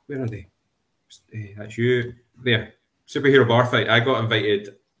 Where are they? That's you. There. Superhero Bar Fight. I got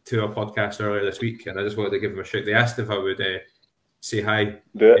invited to a podcast earlier this week, and I just wanted to give them a shout. They asked if I would say hi.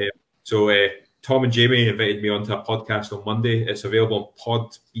 So Tom and Jamie invited me onto a podcast on Monday. It's available on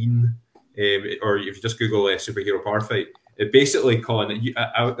Podbean, or if you just Google Superhero Bar Fight. It basically, Colin,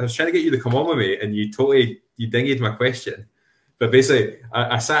 I was trying to get you to come on with me, and you dinged my question. But basically,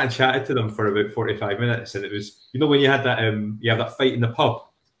 I sat and chatted to them for about 45 minutes, and it was, you know, when you had that you have that fight in the pub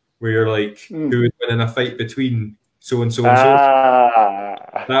where you're like, who would win in a fight between so and so and so.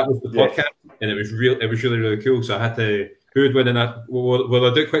 That was the podcast, and it was real. It was really, really cool. So I had to. Who would win in that? Will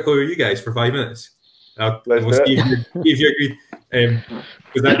I do it quickly with you guys for 5 minutes? We'll see if you agree.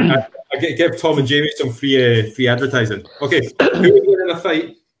 Because I give Tom and Jamie some free advertising. Okay, who would win in a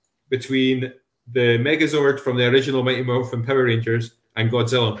fight between the Megazord from the original Mighty Morphin Power Rangers and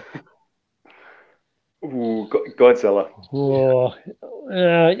Godzilla? Ooh, Godzilla. Oh,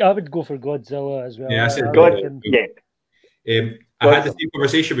 I would go for Godzilla as well. Yeah, I said Godzilla. Yeah. I had the same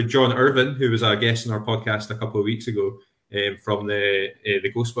conversation with John Irvin, who was a guest on our podcast a couple of weeks ago, from the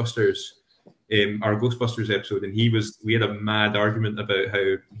Ghostbusters, our Ghostbusters episode, and we had a mad argument about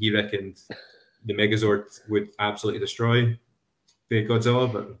how he reckoned the Megazord would absolutely destroy the Godzilla,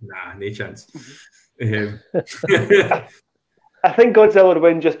 but nah, no chance. I think Godzilla would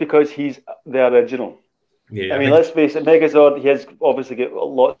win just because he's the original. Yeah, I mean, let's face it, Megazord, he has obviously got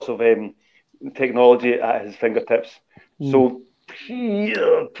lots of technology at his fingertips. So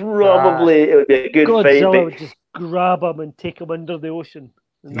probably it would be a good Godzilla fight. Godzilla would just grab him and take him under the ocean.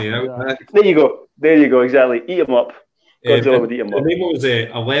 Yeah, there you go, exactly. Eat him up. Godzilla would eat him up. The name was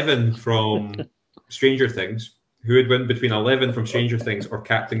 11 from Stranger Things. Who would win between 11 from Stranger Things or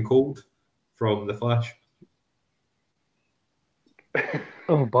Captain Cold from The Flash?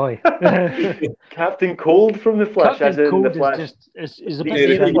 Oh boy. Captain Cold from The Flash. Captain Cold The Flash. Is a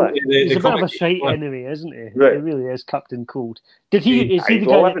bit of a shite enemy, isn't he? Right. It really is Captain Cold. Is he the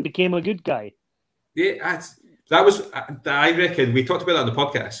guy that became a good guy? Yeah, that was. I reckon we talked about that on the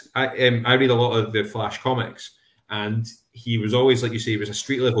podcast. I read a lot of the Flash comics, and he was always, like you say, he was a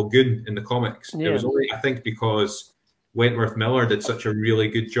street level goon in the comics. Yeah. It was only, I think, because Wentworth Miller did such a really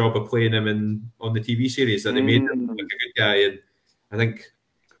good job of playing him on the TV series that they made him like a good guy. And I think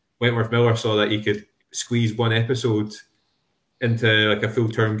Wentworth Miller saw that he could squeeze one episode into like a full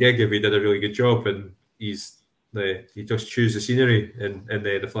term gig if he did a really good job, and he just chews the scenery in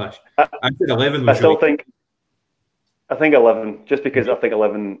the Flash. I think 11 was. I think 11, just because I think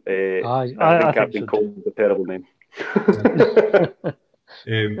 11. I think Captain Cold is a terrible name.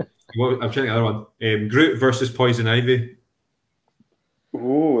 I'm trying another one. Groot versus Poison Ivy.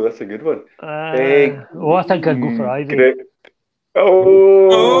 Ooh, that's a good one. I think I'd go for Ivy. Groot.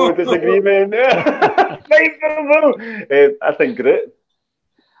 Oh, disagreement. I think Groot.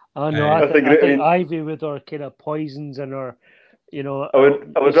 Oh no, I think Ivy with her kind of poisons and her, you know, I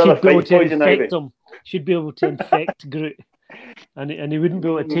would rather fight Poison Ivy. She'd be able to infect Groot, and he wouldn't be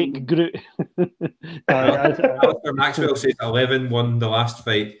able to take Groot. Alistair Maxwell says 11 won the last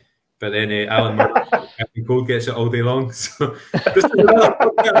fight, but then Alan Murray, Captain Cold gets it all day long. So this is another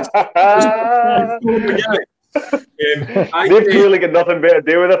podcast. They've clearly got nothing better to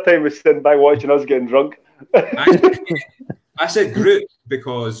do with their time with sitting by watching us getting drunk. I said Groot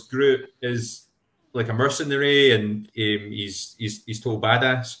because Groot is like a mercenary and he's total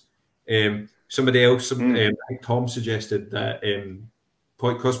badass. Somebody else, I think Tom suggested that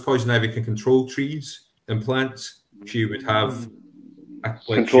because Poison Ivy can control trees and plants, she would have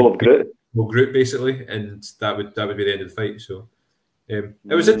control of Groot. Groot basically, and that would be the end of the fight. So it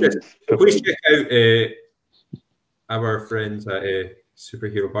was interesting. So please check out our friends at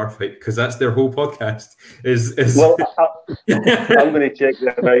Superhero Bar Fight, because that's their whole podcast. Well, I'm going to check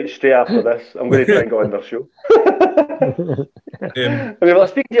them out straight after this. I'm going to try and go on their show. I mean,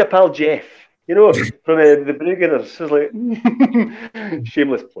 speaking to your pal Jeff, you know, from the Brewgetters, it's like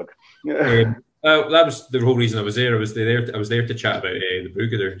shameless plug. That was the whole reason I was there. I was there to chat about the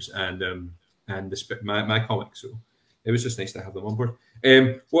Brewgetters and my comics. So it was just nice to have them on board.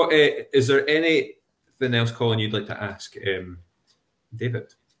 Is there anything else, Colin, you'd like to ask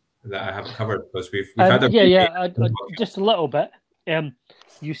David that I haven't covered? Because we've had just a little bit.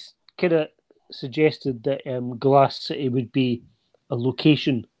 You kind of suggested that GlassCity would be a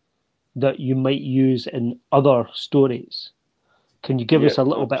location that you might use in other stories. Can you give us a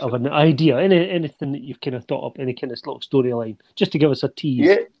little bit of an idea? Anything that you've kind of thought up, any kind of little storyline, just to give us a tease?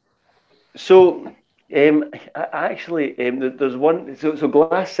 Yeah. So Actually, there's one. So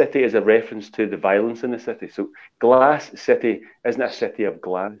Glass City is a reference to the violence in the city. So Glass City isn't a city of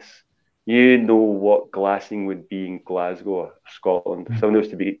glass. You know what glassing would be in Glasgow or Scotland. If someone was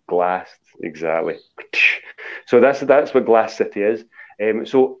to be glassed, exactly. So that's what Glass City is.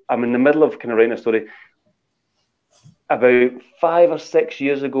 So I'm in the middle of kind of writing a story. About 5 or 6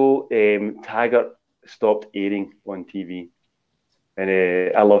 years ago, Taggart stopped airing on TV. And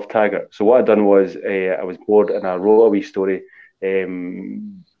I love Taggart. So what I done was I was bored and I wrote a wee story.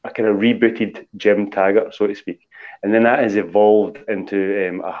 I kind of rebooted Jim Taggart, so to speak. And then that has evolved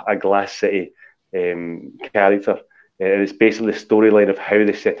into a Glass City character. And it's basically the storyline of how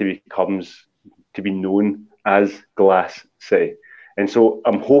the city becomes to be known as Glass City. And so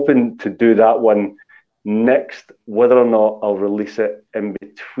I'm hoping to do that one next. Whether or not I'll release it in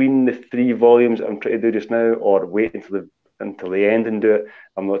between the 3 volumes I'm trying to do just now, or wait until the end and do it,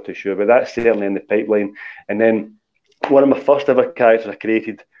 I'm not too sure. But that's certainly in the pipeline. And then one of my first ever characters I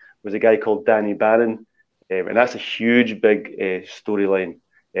created was a guy called Danny Bannon. And that's a huge, big storyline.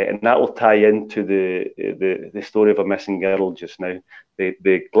 And that will tie into the story of a missing girl just now.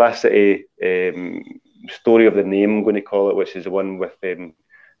 The Glass City story of the name, I'm going to call it, which is the one with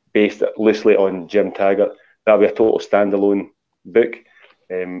based loosely on Jim Taggart. That'll be a total standalone book.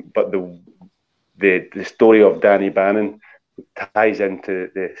 But the story of Danny Bannon ties into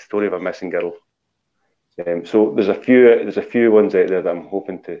the story of a missing girl. So there's a few ones out there that I'm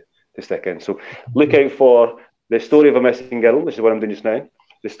hoping to stick in. So look out for the story of a missing girl, which is what I'm doing just now,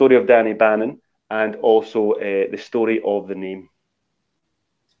 the story of Danny Bannon, and also the story of the name.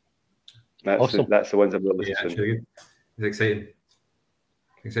 Awesome. That's the ones I'm really listening to. It's exciting.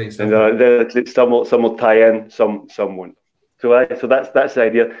 Exciting stuff. And some will tie in, some won't. So that's the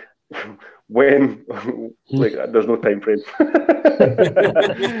idea. When there's no time frame.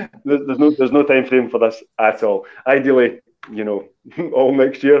 there's no time frame for this at all. Ideally, all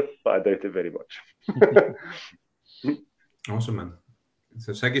next year, but I doubt it very much. Awesome, man.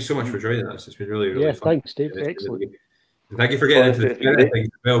 So thank you so much for joining us. It's been really fun. Thanks, Dave. Excellent. And thank you for getting into the spirit things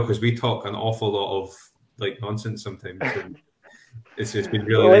as well, because we talk an awful lot of nonsense sometimes. It's been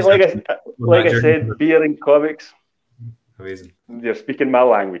really like I said, beer and comics. Amazing. You're speaking my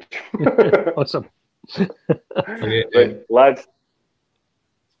language. Awesome. Right, lads.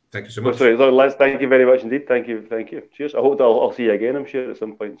 Thank you so much. Sorry, lads, thank you very much indeed. Thank you. Cheers. I hope I'll see you again, I'm sure, at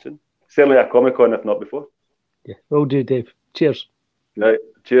some point soon. Certainly at Comic-Con, if not before. Yeah, will do, Dave. Cheers. Right.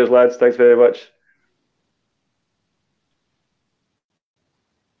 Cheers, lads. Thanks very much.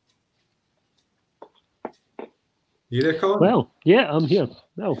 You there, Colin? Well, yeah, I'm here.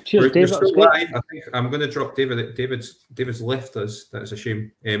 No, cheers, Dave. Still live. I think I'm going to drop David. David's left us. That's a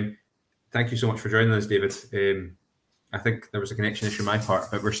shame. Thank you so much for joining us, David. I think there was a connection issue on my part,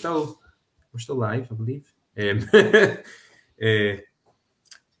 but we're still live, I believe.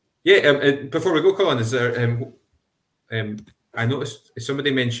 Before we go, Colin, is there? I noticed somebody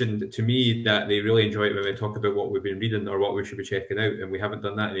mentioned to me that they really enjoy it when we talk about what we've been reading or what we should be checking out, and we haven't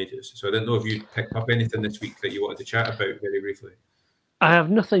done that in ages. So I didn't know if you picked up anything this week that you wanted to chat about very briefly. I have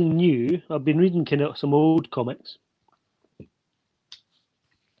nothing new. I've been reading kind of some old comics.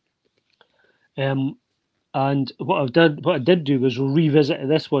 And what I did do was revisit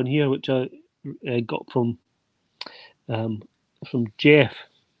this one here, which I got from Jeff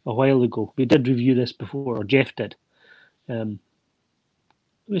a while ago. We did review this before, or Jeff did.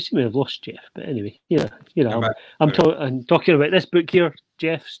 We seem to have lost Jeff, but anyway, I'm talking about this book here,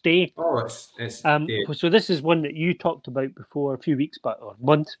 Jeff Stay. Oh, so this is one that you talked about before a few weeks back, or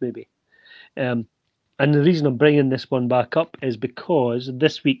months maybe. And the reason I'm bringing this one back up is because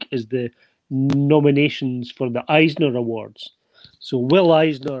this week is the nominations for the Eisner Awards. So Will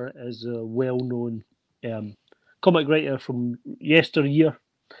Eisner is a well-known comic writer from yesteryear,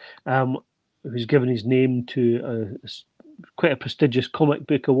 who's given his name to quite a prestigious comic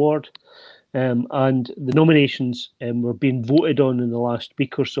book award. And the nominations were being voted on in the last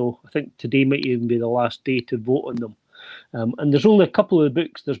week or so. I think today might even be the last day to vote on them. And there's only a couple of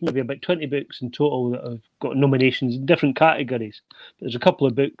books. There's maybe about 20 books in total that have got nominations in different categories. But there's a couple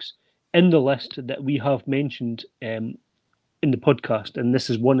of books in the list that we have mentioned in the podcast, and this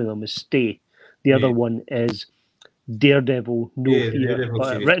is one of them, is Stay. The other one is Daredevil, No Fear,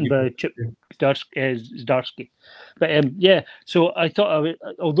 written by Chip Zdarsky. But so I thought,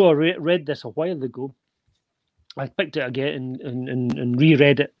 although I read this a while ago, I picked it again and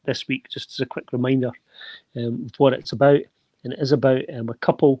reread it this week, just as a quick reminder of what it's about. And it is about a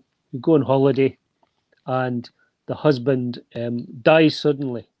couple who go on holiday, and the husband dies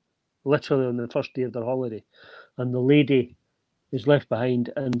suddenly, literally on the first day of their holiday, and the lady is left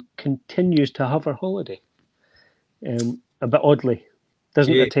behind and continues to have her holiday. A bit oddly,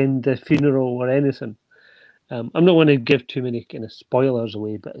 doesn't attend the funeral or anything. I'm not going to give too many kind of spoilers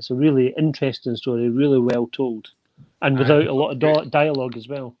away, but it's a really interesting story, really well told, and without a lot of dialogue as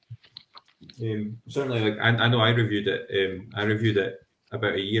well. Certainly, like I know I reviewed it. I reviewed it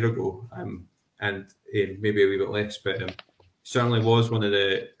about a year ago, and maybe a wee bit less, but certainly was one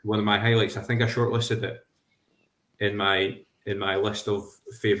of my highlights. I think I shortlisted it in my list of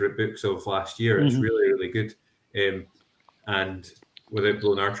favourite books of last year. It's really, really good. And without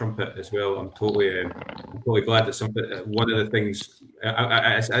blowing our trumpet as well, I'm totally glad that one of the things,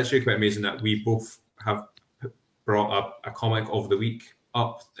 it's actually quite amazing that we both have brought up a comic of the week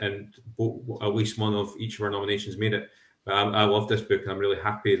up, and at least one of each of our nominations made it. But I love this book, and I'm really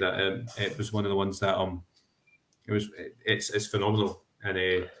happy that it was one of the ones that it's phenomenal.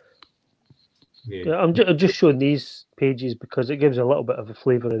 And I'm just showing these pages because it gives a little bit of a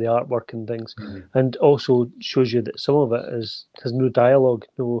flavour of the artwork and things, and also shows you that some of it has no dialogue,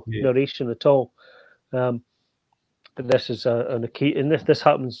 no narration at all. But this is a key, and this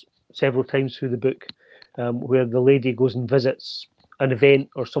happens several times through the book, where the lady goes and visits an event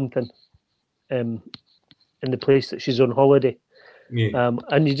or something in the place that she's on holiday,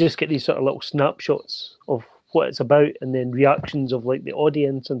 and you just get these sort of little snapshots of what it's about, and then reactions of like the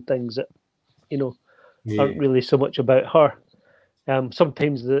audience and things that aren't really so much about her.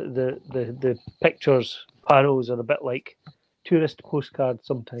 Sometimes the pictures panels are a bit like tourist postcards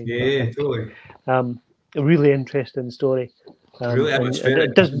sometimes. Totally. A really interesting story. Really and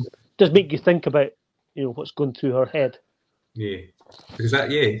it does make you think about what's going through her head.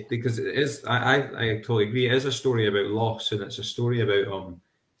 Because it is. I totally agree. It is a story about loss, and it's a story about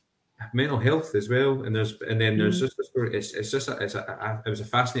mental health as well. And then there's just a story. It was a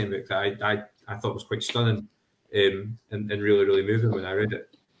fascinating book that I thought was quite stunning, and really, really moving when I read it.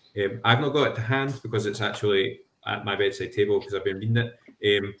 I've not got it to hand because it's actually at my bedside table because I've been reading it.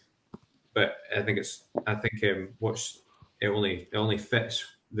 But I think it only fits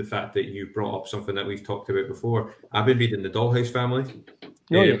the fact that you brought up something that we've talked about before. I've been reading The Dollhouse Family,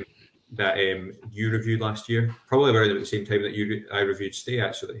 that you reviewed last year, probably around the same time that I reviewed Stay,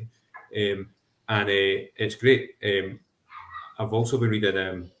 actually, and it's great. I've also been reading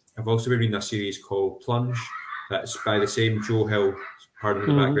a series called Plunge, that's by the same Joe Hill. Pardon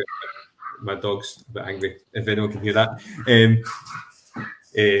the background. My dog's a bit angry if anyone can hear that.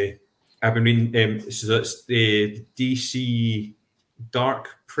 I've been reading. So that's the DC Dark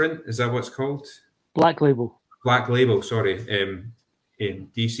Print. Is that what it's called? Black Label. Black Label. Sorry.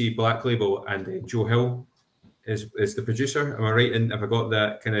 DC Black Label, and Joe Hill is the producer. Am I right? And have I got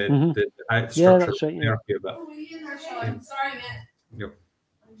that kind of the structure? That's right. Yeah. Sorry, man. Yep.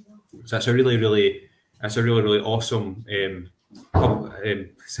 So that's a really, really awesome.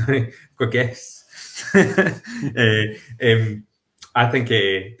 Sorry, I've got guests. I think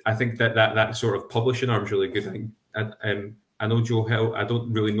that sort of publishing arm is really good. I know Joe Hill. I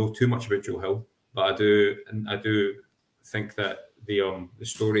don't really know too much about Joe Hill, but I do think that the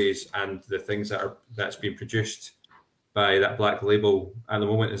stories and the things that's being produced by that Black Label at the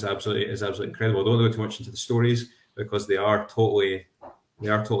moment is absolutely incredible. I don't go too much into the stories because they are totally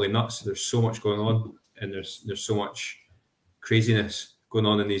nuts. There's so much going on, and there's so much craziness going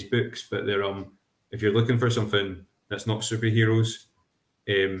on in these books. But they're if you're looking for something that's not superheroes,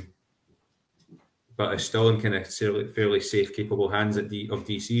 but is still in kind of fairly safe, capable hands of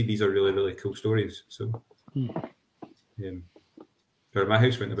DC, these are really, really cool stories. So, my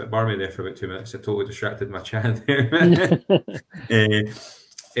house went a bit barmy there for about 2 minutes. I totally distracted my chat there.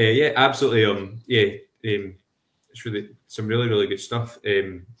 Yeah, absolutely. It's really some really, really good stuff.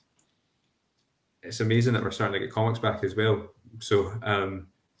 It's amazing that we're starting to get comics back as well. So,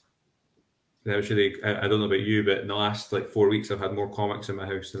 that was really, I don't know about you, but in the last 4 weeks, I've had more comics in my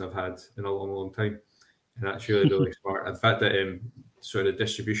house than I've had in a long, long time. And that's really, really smart. And the fact that sort of the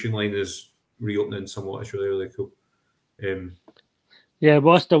distribution line is reopening somewhat is really, really cool. Yeah,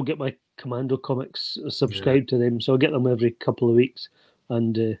 well, I still get my Commando comics subscribed to them, so I get them every couple of weeks.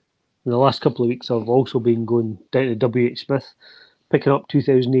 And in the last couple of weeks, I've also been going down to W.H. Smith, picking up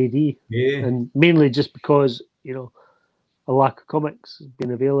 2000 AD. Yeah. And mainly just because, a lack of comics has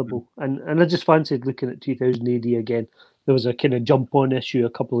been available. And I just fancied looking at 2000 AD again. There was a kind of jump-on issue a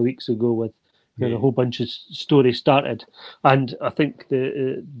couple of weeks ago with a whole bunch of stories started. And I think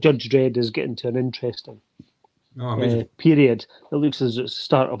the Judge Dredd is getting to an interesting period. It looks as it's the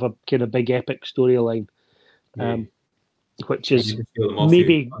start of a kind of big epic storyline, which is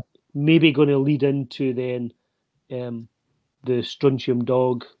maybe going to lead into then the Strontium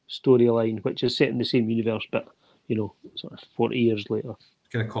Dog storyline, which is set in the same universe, but you know, sort of 40 years later.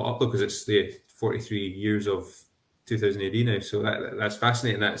 Kind of caught up though, because it's the 43 years of 2000 AD now. So that's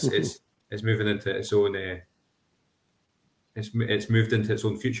fascinating. That's it's moving into its own. It's moved into its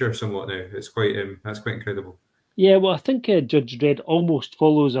own future somewhat now. It's quite that's quite incredible. Yeah, well, I think Judge Dredd almost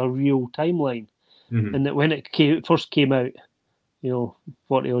follows a real timeline, and that when it first came out, you know,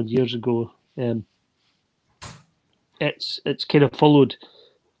 40 odd years ago, it's kind of followed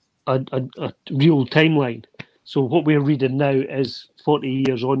a real timeline. So what we're reading now is 40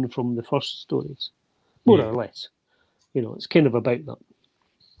 years on from the first stories, more or less. You know, it's kind of about that.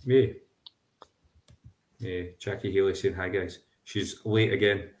 Yeah. Yeah, Jackie Haley saying hi guys. She's late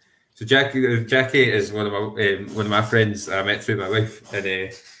again. So Jackie is one of my friends I met through my wife,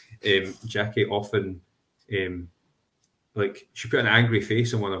 and Jackie often like she put an angry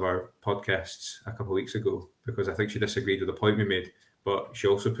face on one of our podcasts a couple of weeks ago because I think she disagreed with the point we made, but she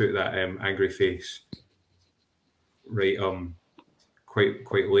also put that angry face right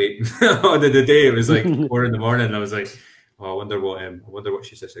quite late on the day. It was like 4 in the morning, and I was like, oh, I wonder what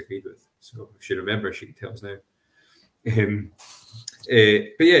she's disagreed with. So if she remembers, she can tell us now.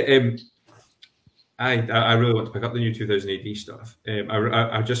 But yeah, I really want to pick up the new 2000 AD stuff.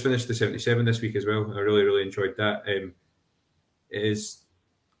 I just finished the 77 this week as well. I really enjoyed that. It is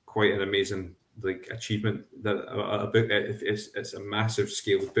quite an amazing like achievement that a book. It's a massive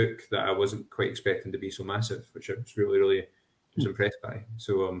scaled book that I wasn't quite expecting to be so massive, which I was really was impressed by.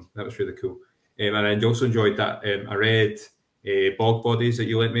 So that was really cool. And I also enjoyed that. I read Bog Bodies that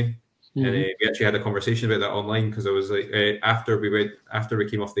you lent me, and we actually had a conversation about that online because I was like, after we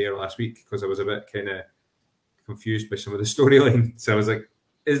came off the air last week, because I was a bit kind of confused by some of the storyline. So I was like,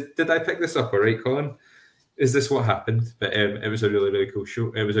 did I pick this up all right, Colin? Is this what happened? But it was a really cool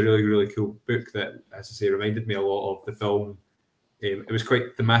show. It was a really cool book that, as I say, reminded me a lot of the film. It was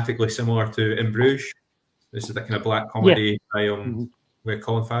quite thematically similar to In Bruges. This is that kind of black comedy by with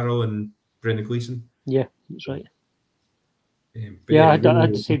Colin Farrell and Brendan Gleeson. Yeah, that's right. I had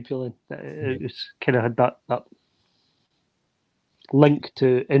the same feeling. It was kind of had that link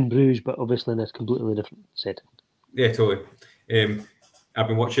to In Bruges, but obviously in a completely different setting. Yeah, totally. I've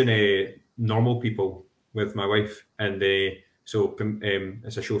been watching Normal People with my wife, and so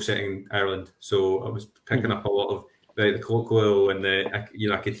it's a show set in Ireland. So I was picking up a lot of the colloquial, and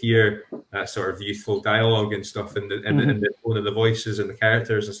I could hear that sort of youthful dialogue and stuff, and the tone of the voices and the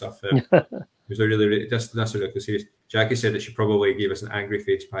characters and stuff. It was that's a really cool series. Jackie said that she probably gave us an angry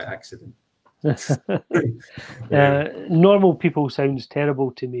face by accident. Normal People sounds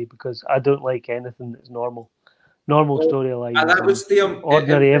terrible to me because I don't like anything that's normal. Normal storylines. That was the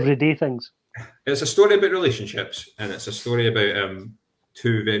ordinary, everyday things. It's a story about relationships, and it's a story about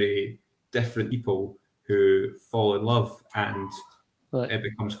two very different people who fall in love, and it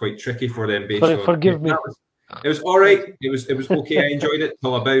becomes quite tricky for them. Forgive me. It was all right. It was okay. I enjoyed it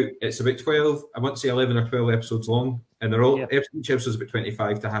till it's about 12. I want to say 11 or 12 episodes long, and they're all each episode is about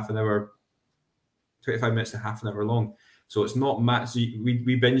 25 to half an hour, 25 minutes to half an hour long. So it's not much. So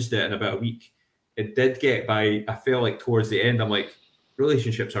we binged it in about a week. It did get by. I feel like towards the end, I'm like,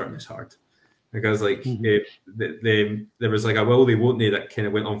 relationships aren't this hard. Because like there was like a will they won't they that kind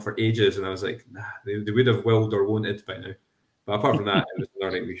of went on for ages, and I was like, nah, they would have willed or wanted by now. But apart from that, it was an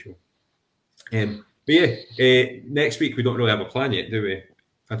alright wee show. But yeah, next week we don't really have a plan yet, do we?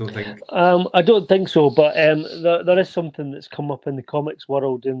 I don't think. I don't think so. But there is something that's come up in the comics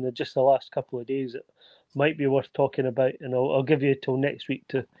world in just the last couple of days that might be worth talking about, and I'll give you till next week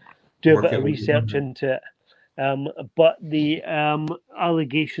to do a bit of research into it. But the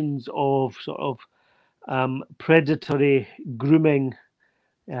allegations of sort of predatory grooming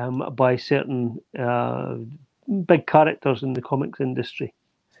by certain big characters in the comics industry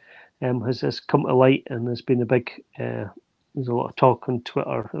has come to light, and there's been there's a lot of talk on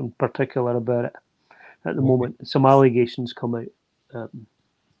Twitter in particular about it at the moment. Some allegations come out,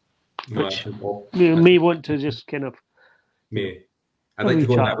 which you may want to just kind of... I'd like to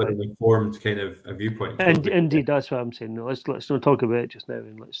go on that with an informed kind of a viewpoint. Indeed, that's what I'm saying. No, let's not talk about it just now,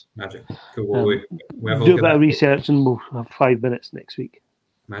 and let's magic. Cool. We have do a bit of research, and we'll have 5 minutes next week.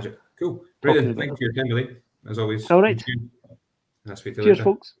 Magic. Cool. Brilliant. Thank you for your time, Billy. As always. All right. Cheers,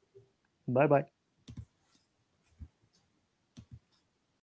 folks. Bye-bye.